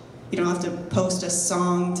Hinge. You don't have to post a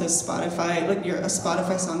song to Spotify, like a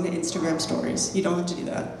Spotify song to Instagram stories. You don't have to do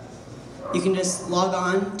that. You can just log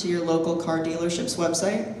on to your local car dealership's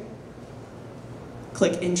website,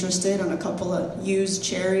 click interested on a couple of used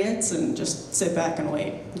Chariots, and just sit back and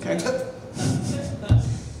wait, okay?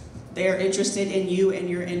 They are interested in you and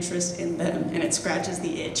your interest in them, and it scratches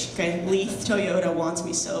the itch, okay? Leith Toyota wants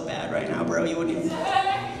me so bad right now, bro. You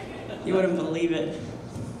wouldn't believe it.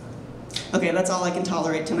 Okay, that's all I can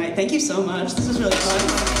tolerate tonight. Thank you so much. This was really fun.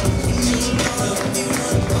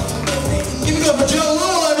 Give it up for Joe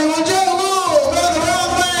Lule, everyone. Joe Lule, go the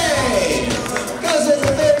wrong way. Go sit in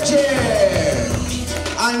the third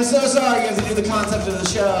chair. I'm so sorry you have to do the concept of the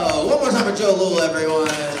show. One more time for Joe Lule, everyone.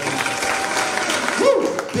 Woo!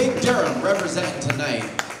 Big Durham representing tonight.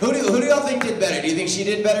 Who do y'all think did better? Do you think she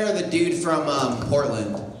did better or the dude from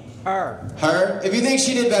Portland? Her. Her? If you think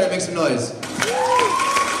she did better, make some noise.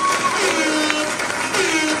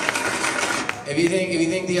 If you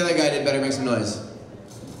think the other guy did better, make some noise.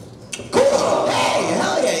 Cool! Hey,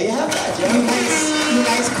 hell yeah, you have that, Joe. You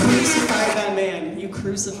guys crucified that man. You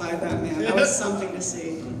crucified that man. That was something to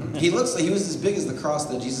see. He looks like he was as big as the cross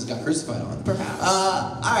that Jesus got crucified on. Perhaps.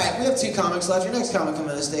 All right, we have 2 comics left. Your next comic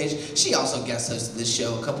coming on the stage. She also guest hosted this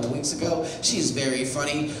show a couple weeks ago. She's very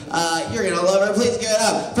funny. You're gonna love her. Please give it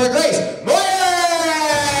up for Grace Moyer!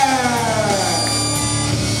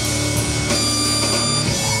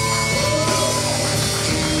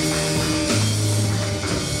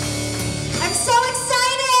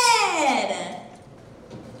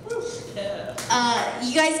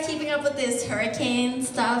 You guys keeping up with this hurricane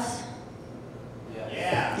stuff?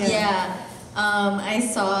 Yeah. I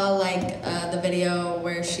saw like the video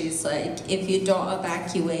where she's like, if you don't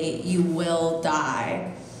evacuate, you will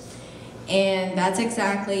die. And that's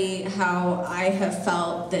exactly how I have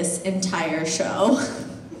felt this entire show.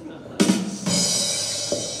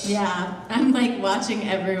 Yeah, I'm like watching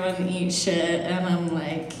everyone eat shit and I'm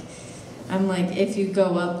like, if you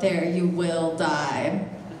go up there, you will die.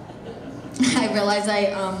 I realized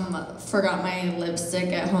I forgot my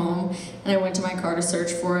lipstick at home and I went to my car to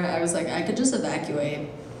search for it. I was like, I could just evacuate.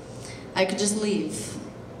 I could just leave.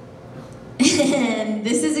 And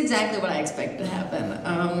this is exactly what I expected to happen.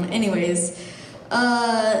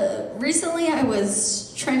 Recently I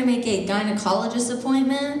was trying to make a gynecologist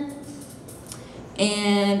appointment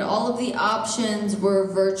and all of the options were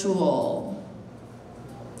virtual.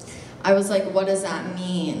 I was like, what does that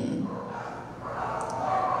mean?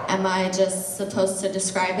 Am I just supposed to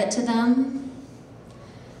describe it to them?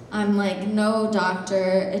 I'm like, no,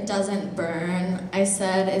 doctor, it doesn't burn. I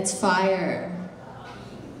said, it's fire.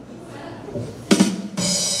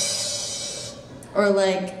 Or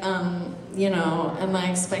like, am I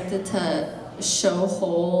expected to show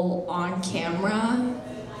hole on camera?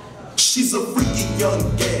 She's a freaky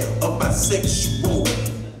young gal, a bisexual.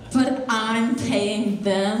 But I'm paying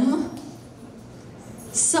them?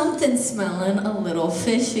 Something's smelling a little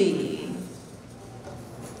fishy.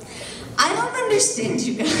 I don't understand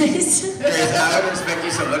you guys. Grace, I would respect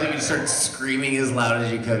you so much if you start screaming as loud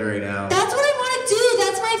as you could right now. That's what I want to do.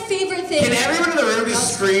 That's my favorite thing. Can everyone in the room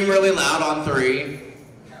just scream really loud on 3?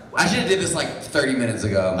 I should have did this like 30 minutes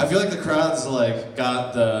ago. I feel like the crowd's like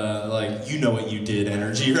got the you know what you did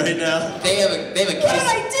energy right now. They have a case. What did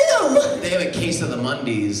I do? They have a case of the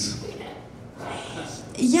Mondays.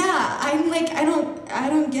 Yeah, I'm like, I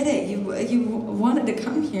don't get it. You wanted to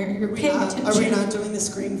come here. You're paying attention. Are we not doing the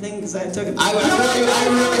scream thing? Because I took a I really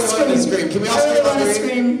want to scream. Can we all scream on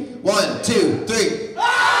 3? 1, 2, 3.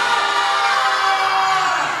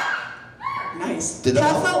 Nice. Did that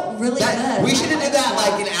help? Felt really good. We should have did that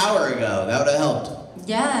like an hour ago. That would have helped.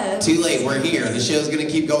 Yeah. Too late. We're here. The show's gonna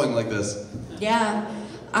keep going like this. Yeah.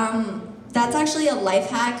 That's actually a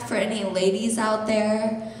life hack for any ladies out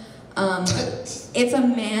there. If a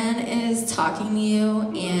man is talking to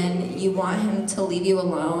you and you want him to leave you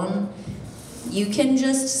alone, you can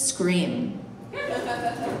just scream.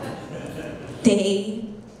 They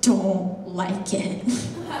don't like it.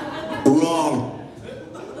 Wrong.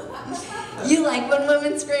 You like when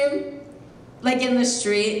women scream? Like in the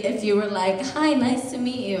street, if you were like, hi, nice to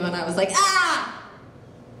meet you, and I was like, ah!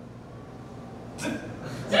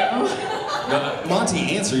 No?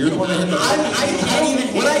 Monty, answer. You're the one that hit the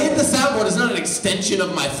When I hit the soundboard, it's not an extension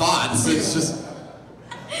of my thoughts. It's just...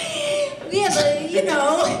 Yeah, but you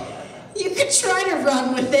know, you could try to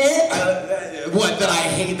run with it. What, that I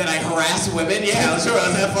harass women? Yeah, sure,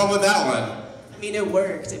 let's have fun with that one. I mean, it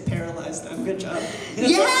worked. It paralyzed them. Good job.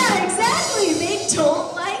 Yeah, exactly. They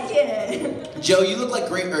don't like it. Joe, you look like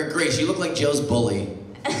Grace, you look like Joe's bully.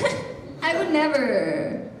 I would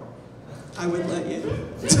never. I would let you.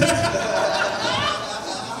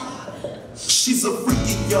 She's a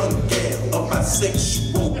freaky young gal, a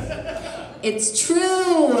bisexual. It's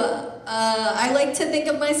true. I like to think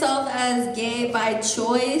of myself as gay by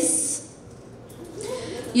choice.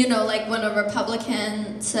 You know, like when a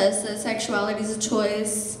Republican says that sexuality is a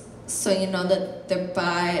choice, so you know that they're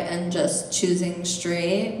bi and just choosing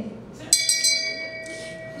straight.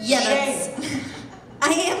 Yeah, that's...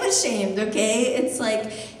 I am ashamed, okay? It's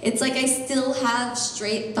like I still have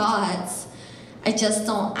straight thoughts. I just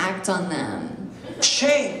don't act on them.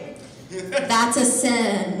 Shame. That's a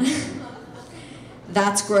sin.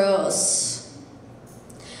 That's gross.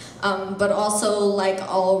 But also, like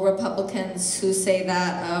all Republicans who say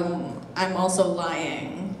that, I'm also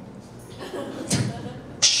lying.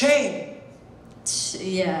 Shame.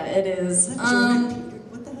 Yeah, it is.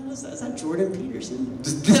 What the hell is that? Is that Jordan Peterson? Do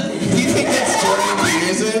you think that's Jordan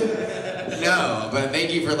Peterson? No, but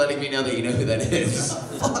thank you for letting me know that you know who that is.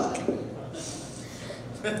 Fuck.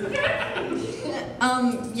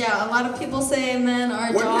 Yeah, a lot of people say men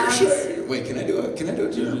are dogs. Wait, can you do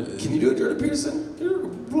a Jordan Peterson? You're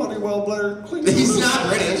bloody well, Blair. He's not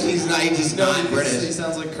British. He's just not British. He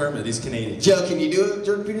sounds like Kermit. He's Canadian. Joe, can you do a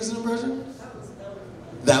Jordan Peterson impression?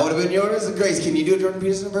 That would have been yours. Grace, can you do a Jordan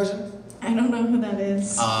Peterson impression? I don't know who that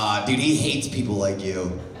is. Dude, he hates people like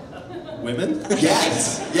you. Women?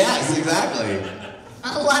 Yes, exactly.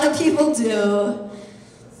 A lot of people do.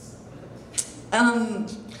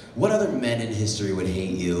 What other men in history would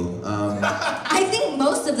hate you? I think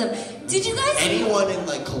most of them. Did you guys... Anyone in,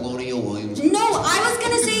 like, Colonial Williams? No, I was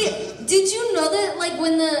gonna say, did you know that, like,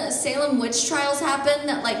 when the Salem witch trials happened,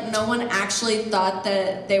 that, like, no one actually thought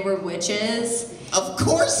that they were witches? Of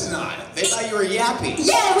course not. They thought you were yappy.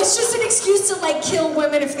 Yeah, it was just an excuse to, like, kill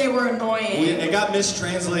women if they were annoying. It got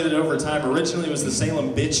mistranslated over time. Originally, it was the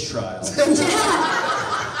Salem bitch trial.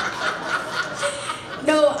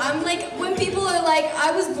 No, I'm like, when people are like,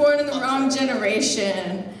 I was born in the wrong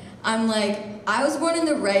generation, I'm like, I was born in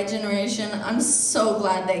the right generation. I'm so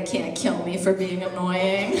glad they can't kill me for being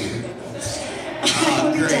annoying.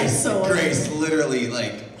 Grace, literally,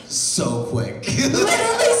 like, so quick.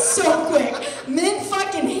 Literally so quick. Men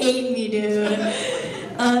fucking hate me, dude.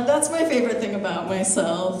 That's my favorite thing about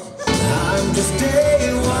myself. I'm just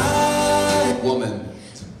a white woman.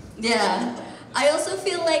 Yeah. I also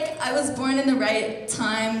feel like I was born in the right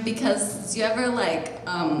time because you ever like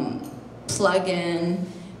plug in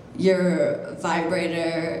your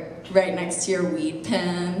vibrator right next to your weed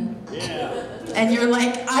pen? Yeah. And you're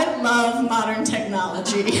like, I love modern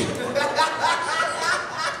technology.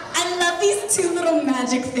 I love these two little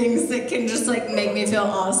magic things that can just like make me feel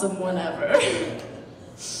awesome whenever.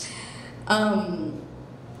 I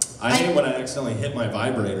hate when I accidentally hit my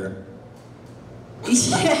vibrator.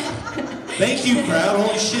 Yeah. Thank you, crowd.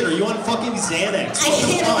 Holy shit, are you on fucking Xanax? I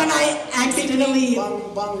hate it when I accidentally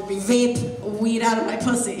vape weed out of my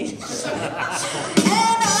pussy. And I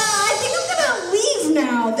think I'm gonna leave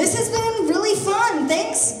now. This has been really fun.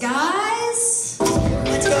 Thanks, guys.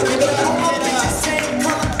 Let's go, baby.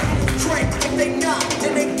 If they not,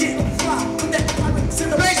 then they get rocked with that pirates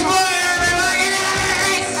in the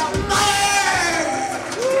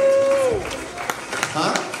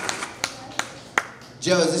Huh?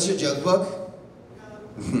 Joe, is this your joke book?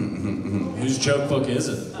 Whose joke book is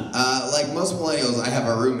it? Like most millennials, I have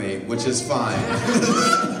a roommate, which is fine.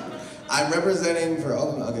 I'm representing for,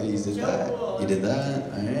 okay, you did that. You did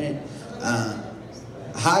that, all right.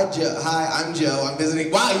 Hi, Joe. Hi, I'm Joe. I'm visiting.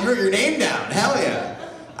 Wow, you wrote your name down. Hell yeah.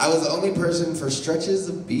 I was the only person for stretches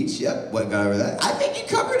of beach. Yep, got over that. I think you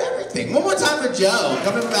covered everything. One more time for Joe,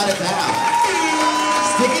 coming from out of town.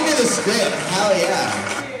 Sticking to the script. Hell yeah.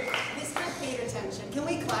 This guy paid attention. Can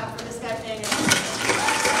we clap for this guy paying attention?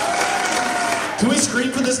 Can we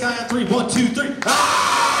scream for this guy on 3? 1, 2, 3.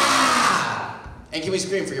 Ah! And can we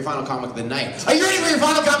scream for your final comic of the night? Are you ready for your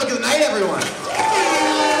final comic of the night, everyone?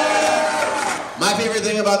 My favorite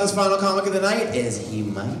thing about this final comic of the night is he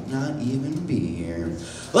might not even be here.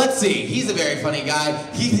 Let's see, he's a very funny guy.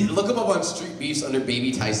 Look him up on Street Beefs under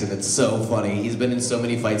Baby Tyson. It's so funny. He's been in so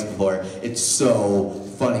many fights before. It's so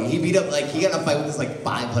funny. He beat up, like, he got in a fight with this, like,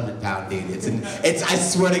 500-pound dude. It's I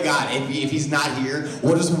swear to God, if he's not here,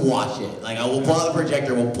 we'll just watch it. Like, we'll pull out the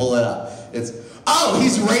projector, we'll pull it up. Oh,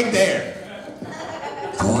 he's right there.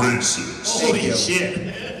 Graces. Holy shit.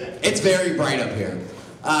 It's very bright up here.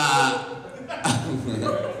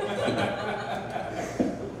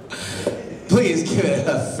 Please give it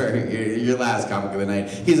up for your last comic of the night.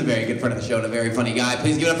 He's a very good friend of the show and a very funny guy.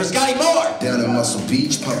 Please give it up for Scotty Moore! Down in Muscle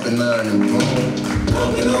Beach, pumping iron and bone.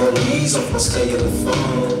 Walking on knees up and stay on the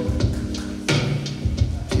phone.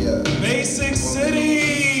 Yeah. Basic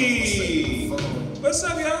City! What's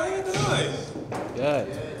up, y'all? How you doing? Good.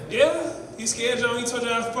 Yeah? He scared y'all when he told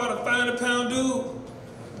y'all I fought a 500-pound dude?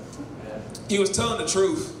 He was telling the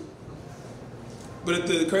truth. But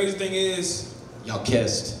the crazy thing is... Y'all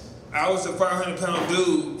kissed. I was a 500-pound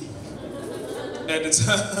dude at the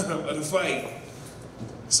time of the fight.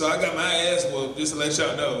 So I got my ass whooped, just to let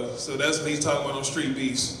y'all know. So that's what he's talking about on Street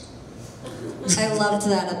Beefs. I loved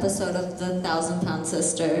that episode of the 1,000-Pound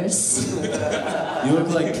Sisters. You look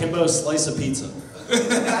like Kimbo's slice of pizza.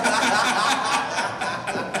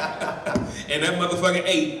 And that motherfucker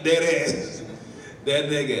ate, dead ass. That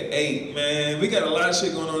nigga ate, man. We got a lot of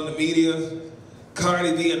shit going on in the media.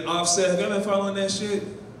 Cardi B and Offset, have y'all been following that shit?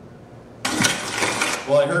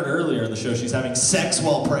 Well, I heard earlier in the show she's having sex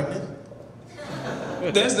while pregnant.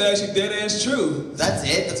 That's actually dead ass true. That's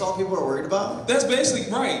it? That's all people are worried about? That's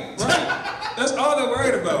basically right. That's all they're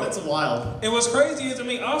worried about. That's wild. And what's crazy is, I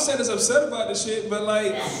mean, Offset is upset about this shit, but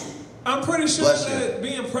like, I'm pretty sure that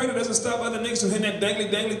being pregnant doesn't stop other niggas from hitting that dangly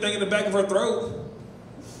thing in the back of her throat.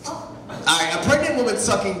 Alright, a pregnant woman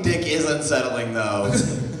sucking dick is unsettling though.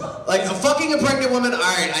 Like, fucking a pregnant woman,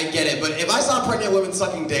 alright, I get it. But if I saw a pregnant woman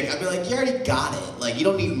sucking dick, I'd be like, you already got it. Like, you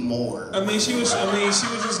don't need more. I mean, she was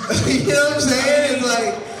just... You know what I'm saying? It's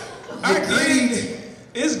like, you're greedy.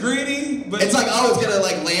 It's greedy, but... It's like, oh, it's gonna,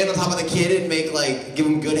 like, land on top of the kid and make, like, give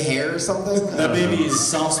him good hair or something? That baby's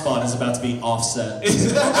soft spot is about to be offset.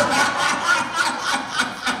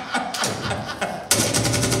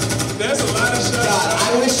 That's a lot of shots. God,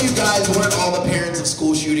 I wish you guys weren't all the parents of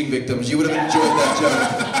school shooting victims. You would have enjoyed that joke.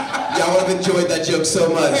 Y'all would have enjoyed that joke so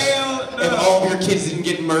much. Hell no. If all of your kids didn't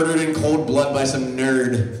get murdered in cold blood by some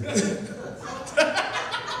nerd.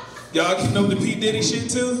 Y'all keeping up with the P. Diddy shit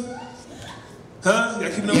too? Huh? Y'all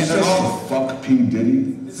keeping up with they're all fuck P.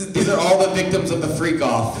 Diddy. These are all the victims of the freak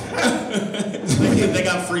off. They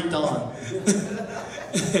got freaked on.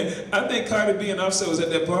 I think Cardi B and Offset was at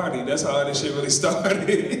that party. That's how all this shit really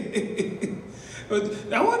started.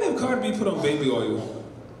 But I wonder if Cardi B put on baby oil.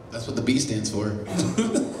 That's what the B stands for.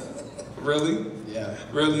 Really? Yeah.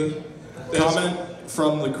 Really? Comment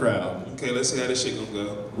from the crowd. Okay, let's see how this shit gonna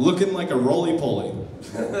go. Looking like a roly-poly.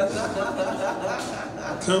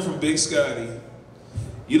 Come from Big Scotty.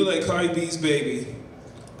 You look like Cardi B's baby.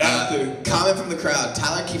 Comment from the crowd.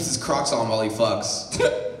 Tyler keeps his Crocs on while he fucks.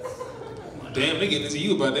 Damn, they getting into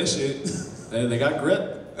you about that shit. They got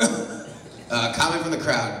grip. Comment from the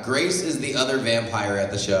crowd. Grace is the other vampire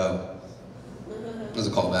at the show. There's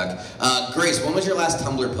a callback. Grace, when was your last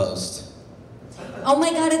Tumblr post? Oh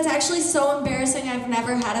my god, it's actually so embarrassing. I've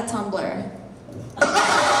never had a Tumblr.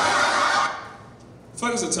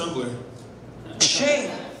 Fuck is a Tumblr?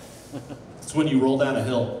 Shame. It's when you roll down a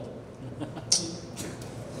hill.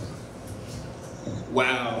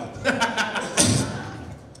 Wow.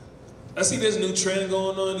 I see there's a new trend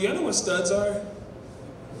going on. Do y'all know what studs are?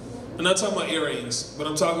 I'm not talking about earrings, but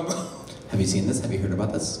I'm talking about... Have you seen this? Have you heard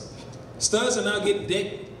about this? Studs are now getting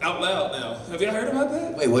dick out loud now. Have y'all heard about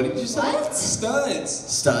that? Wait, what did you say? What? Studs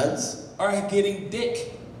Studs? are getting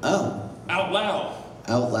dick Oh. out loud.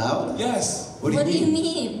 Out loud? Yes. What do you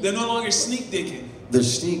mean? They're no longer sneak dicking. They're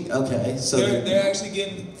sneak, okay. So They're actually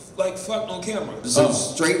getting, like, fucked on camera. So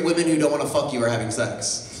straight women who don't want to fuck you are having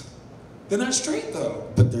sex. They're not straight, though.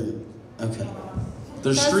 But they're, okay.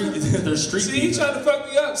 They're street. They're street. See, he trying to fuck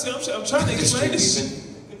me up. See, I'm trying to explain this shit.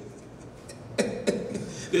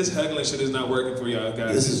 This heckling shit is not working for y'all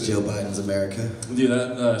guys. This is Joe Biden's America. Dude,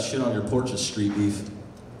 that shit on your porch is street beef.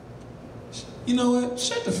 You know what?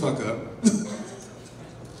 Shut the fuck up.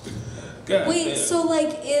 God Wait, damn. so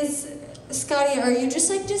like, Scotty, are you just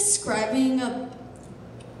like describing a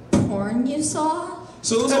porn you saw?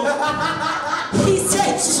 So those are... He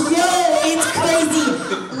said, yo, it's crazy.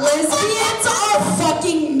 Lesbians are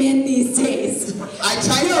fucking men these days. I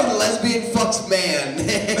typed in lesbian fucks man.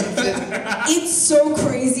 It's so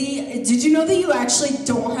crazy. Did you know that you actually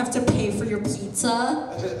don't have to pay for your pizza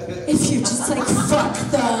if you just like fuck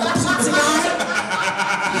the pizza guy?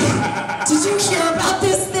 Did you hear about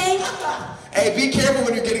this thing? Hey, be careful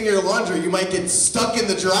when you're getting your laundry. You might get stuck in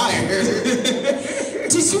the dryer.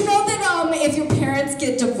 Did you know that if your parents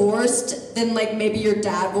get divorced, then like maybe your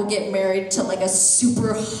dad will get married to like a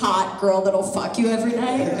super hot girl that'll fuck you every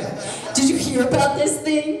night? Did you hear about this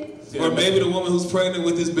thing? Or maybe the woman who's pregnant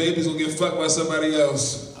with his babies will get fucked by somebody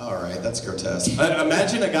else. All right, that's grotesque.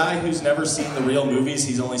 Imagine a guy who's never seen the real movies,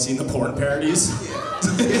 he's only seen the porn parodies.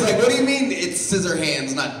 He's like, what do you mean it's scissor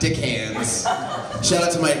hands, not dick hands? Shout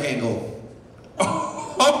out to Mike Angle.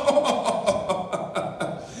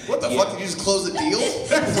 What the fuck? Did you just close the deal?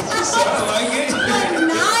 Sound like it.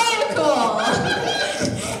 Maniacal!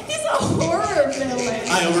 He's a horror villain.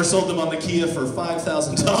 I oversold them on the Kia for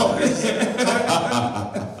 $5,000.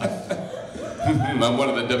 I'm one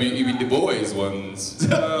of the W.E.B. Du Bois ones.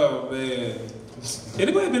 Oh, man.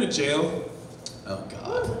 Anybody been in jail? Oh,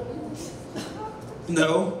 God.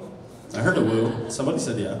 No. I heard a woo. Somebody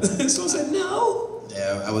said yeah. Someone said no.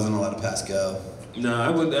 Yeah, I wasn't allowed to pass go.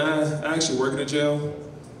 Nah, I actually work in a jail.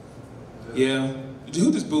 Yeah.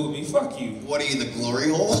 Who just booed me? Fuck you. What are you, the glory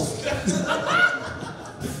hole?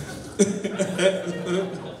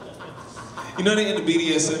 You know they in the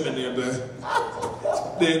BDSM in there, bro.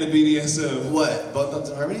 They're in the BDSM. What? Both Nuts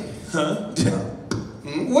in Harmony? Huh?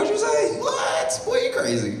 What'd you say? What? Boy, you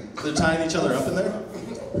crazy. They're tying each other up in there?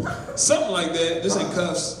 Something like that. Just in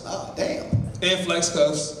cuffs. Oh, damn. And flex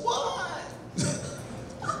cuffs. What?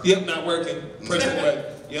 Yep, not working. Press the button.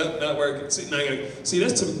 Yep, not working. See, now see,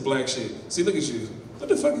 that's typical black shit. See, look at you. What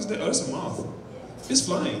the fuck is that? Oh, that's a moth. It's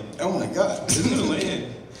flying. Oh my God. It's gonna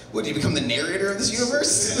land. What, do you become the narrator of this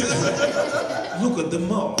universe? Look at the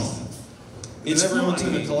moth. It's everyone to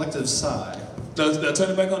the collective sigh. Now turn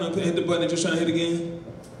it back on and hit the button that you're trying to hit again.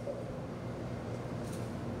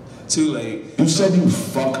 Too late. You said you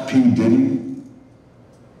fuck P. Diddy?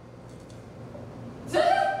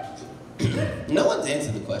 No one's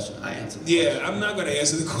answered the question. I answered the Yeah, I'm not gonna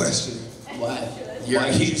answer the question. Why? You're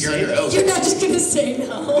You're not just gonna say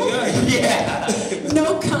no. Yeah.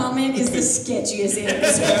 No comment is the sketchiest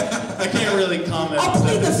answer. I can't really comment. I'll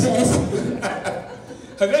plead the fifth.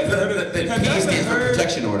 Have you ever heard of The P stands for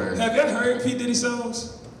protection order. Have you ever heard P. Diddy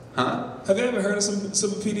songs? Huh? Have you ever heard of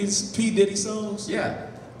some P. Diddy songs? Yeah.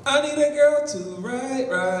 I need a girl to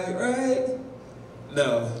right.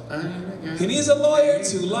 No. He needs a lawyer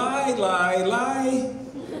to lie.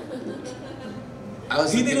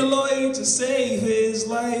 He need a lawyer to save his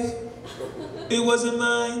life. It wasn't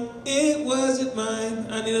mine.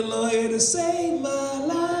 I need a lawyer to save my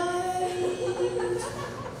life.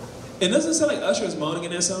 And doesn't it sound like Usher is moaning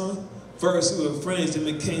in that song? First we were friends, then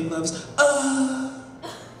became lovers.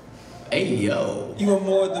 Hey, yo. You were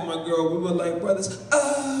more than my girl, we were like brothers.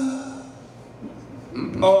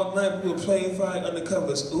 All night we were playing fight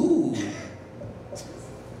undercovers. Ooh.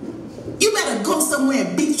 You better go somewhere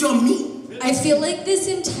and beat your meat. I feel like this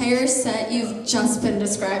entire set you've just been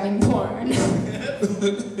describing porn.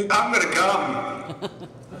 I'm gonna come.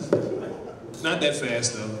 Not that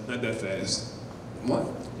fast though. Not that fast. What?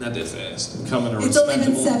 Not that fast. Coming a It's only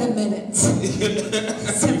been respectable. 7 minutes.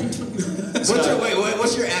 7:20.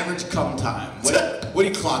 What's your average cum time? What do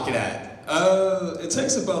you clock it at? It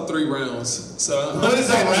takes about 3 rounds. So What is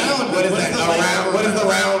that round? What is that? A round? What is the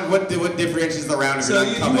round? What differentiates the round if So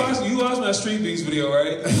you're not coming? you watch my Street Beats video,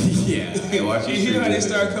 right? Yeah, I watch You hear how they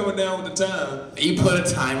start coming down with the time. You put a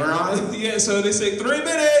timer on? Yeah, so they say 3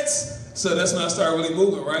 minutes. So that's when I start really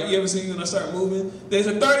moving, right? You ever see when I start moving? They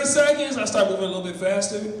say 30 seconds, I start moving a little bit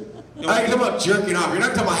faster. You know, I talking about jerking off. You're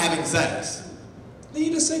not talking about having sex. Then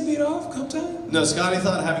you just say beat off, come time. No, Scotty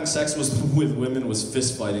thought having sex with women was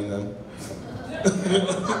fist fighting them. With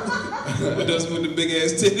the big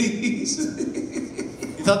ass titties.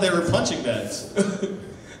 He thought they were punching bags.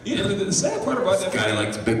 Yeah, the sad part about that Guy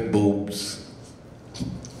likes big boobs.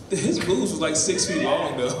 his boobs was like 6 feet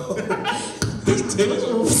long though. His titties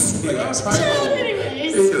was like I was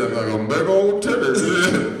Anyways. He look like a big old titty.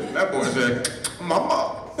 That boy said,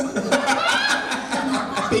 Mama.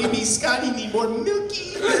 Baby Scotty need more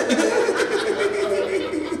milky.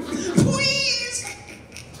 Please.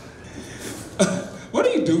 What do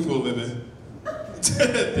you do for a living?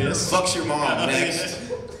 This. Fucks your mom next.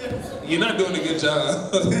 You're not doing a good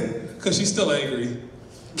job. Cause she's still angry.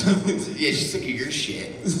 Yeah, she's sick of your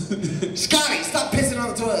shit. Scotty, stop pissing on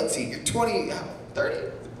the toilet seat. You're 20,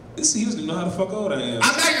 30? This he doesn't know how the fuck old I am.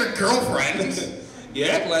 I'm not your girlfriend. You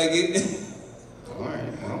act like it.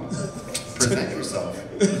 Alright, well, present yourself.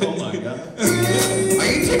 Oh my god. Are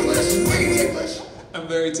you ticklish? I'm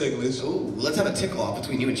very ticklish. Ooh, let's have a tickle off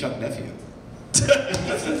between you and Chukknephew.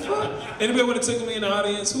 Anybody want to tickle me in the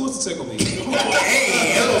audience? Who wants to tickle me?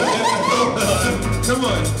 Hey, yo. Come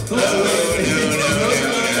on. Who wants to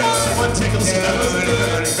One tickle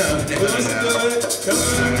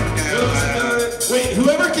Wait,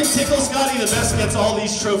 whoever can tickle Scotty the best gets all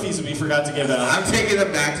these trophies we forgot to give out. I'm taking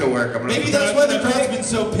them back to work. Maybe that's why the crowd's been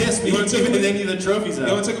so pissed we didn't give any of the trophies out.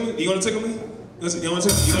 You want to tickle me? You want to tickle me? You want to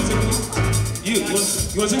take it with you? You want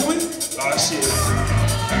to take it with? Oh shit.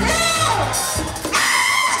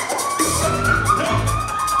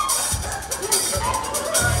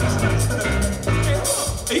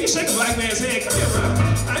 Hey, you can shake a black man's hand. Come here, bro. I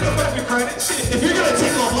ain't gonna fuck your credit. Shit. If you're gonna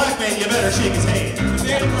tickle a black man, you better shake his hand.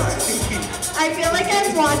 Damn right. I feel like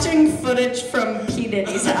I'm watching footage from P.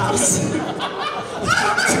 Diddy's house.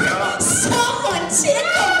 Someone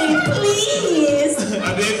tickle me, please.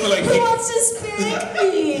 I did feel like Who wants to spank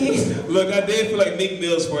me? Look, I did feel like Meek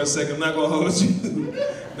Mills for a second. I'm not gonna hold you.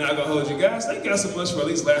 Not gonna hold you guys. Thank y'all so much for at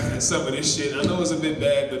least laughing at some of this shit. I know it's a bit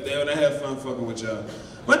bad, but damn, I have fun fucking with y'all.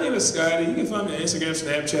 My name is Scotty. You can find me on Instagram,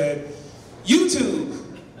 Snapchat, YouTube,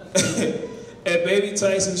 at Baby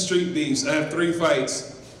Tyson Street Beefs. I have 3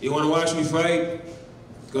 fights. You wanna watch me fight?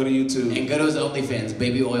 Go to YouTube. And go to his OnlyFans,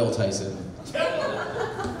 Baby Oil Tyson.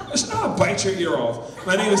 I'll bite your ear off.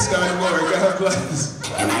 My name is Scotty Moyer. God bless.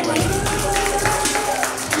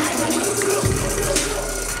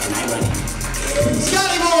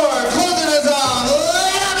 Scotty Moore, closing us off.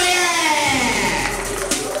 Let him hear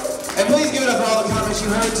it! And please give it up for all the comments you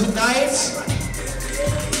heard tonight.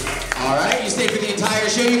 All right, you stayed for the entire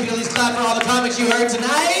show. You can at least clap for all the comments you heard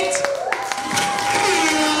tonight.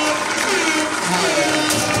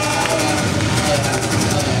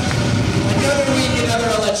 Another week, another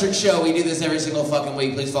electric show. We do this every single fucking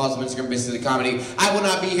week. Please follow us on Instagram, Business of the Comedy. I will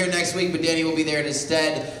not be here next week, but Danny will be there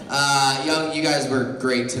instead. You guys were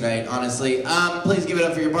great tonight, honestly. Please give it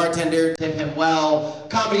up for your bartender, tip him well,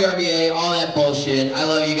 Comedy RBA, all that bullshit. I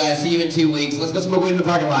love you guys. See you in 2 weeks. Let's go smoke weed in the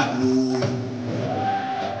parking lot.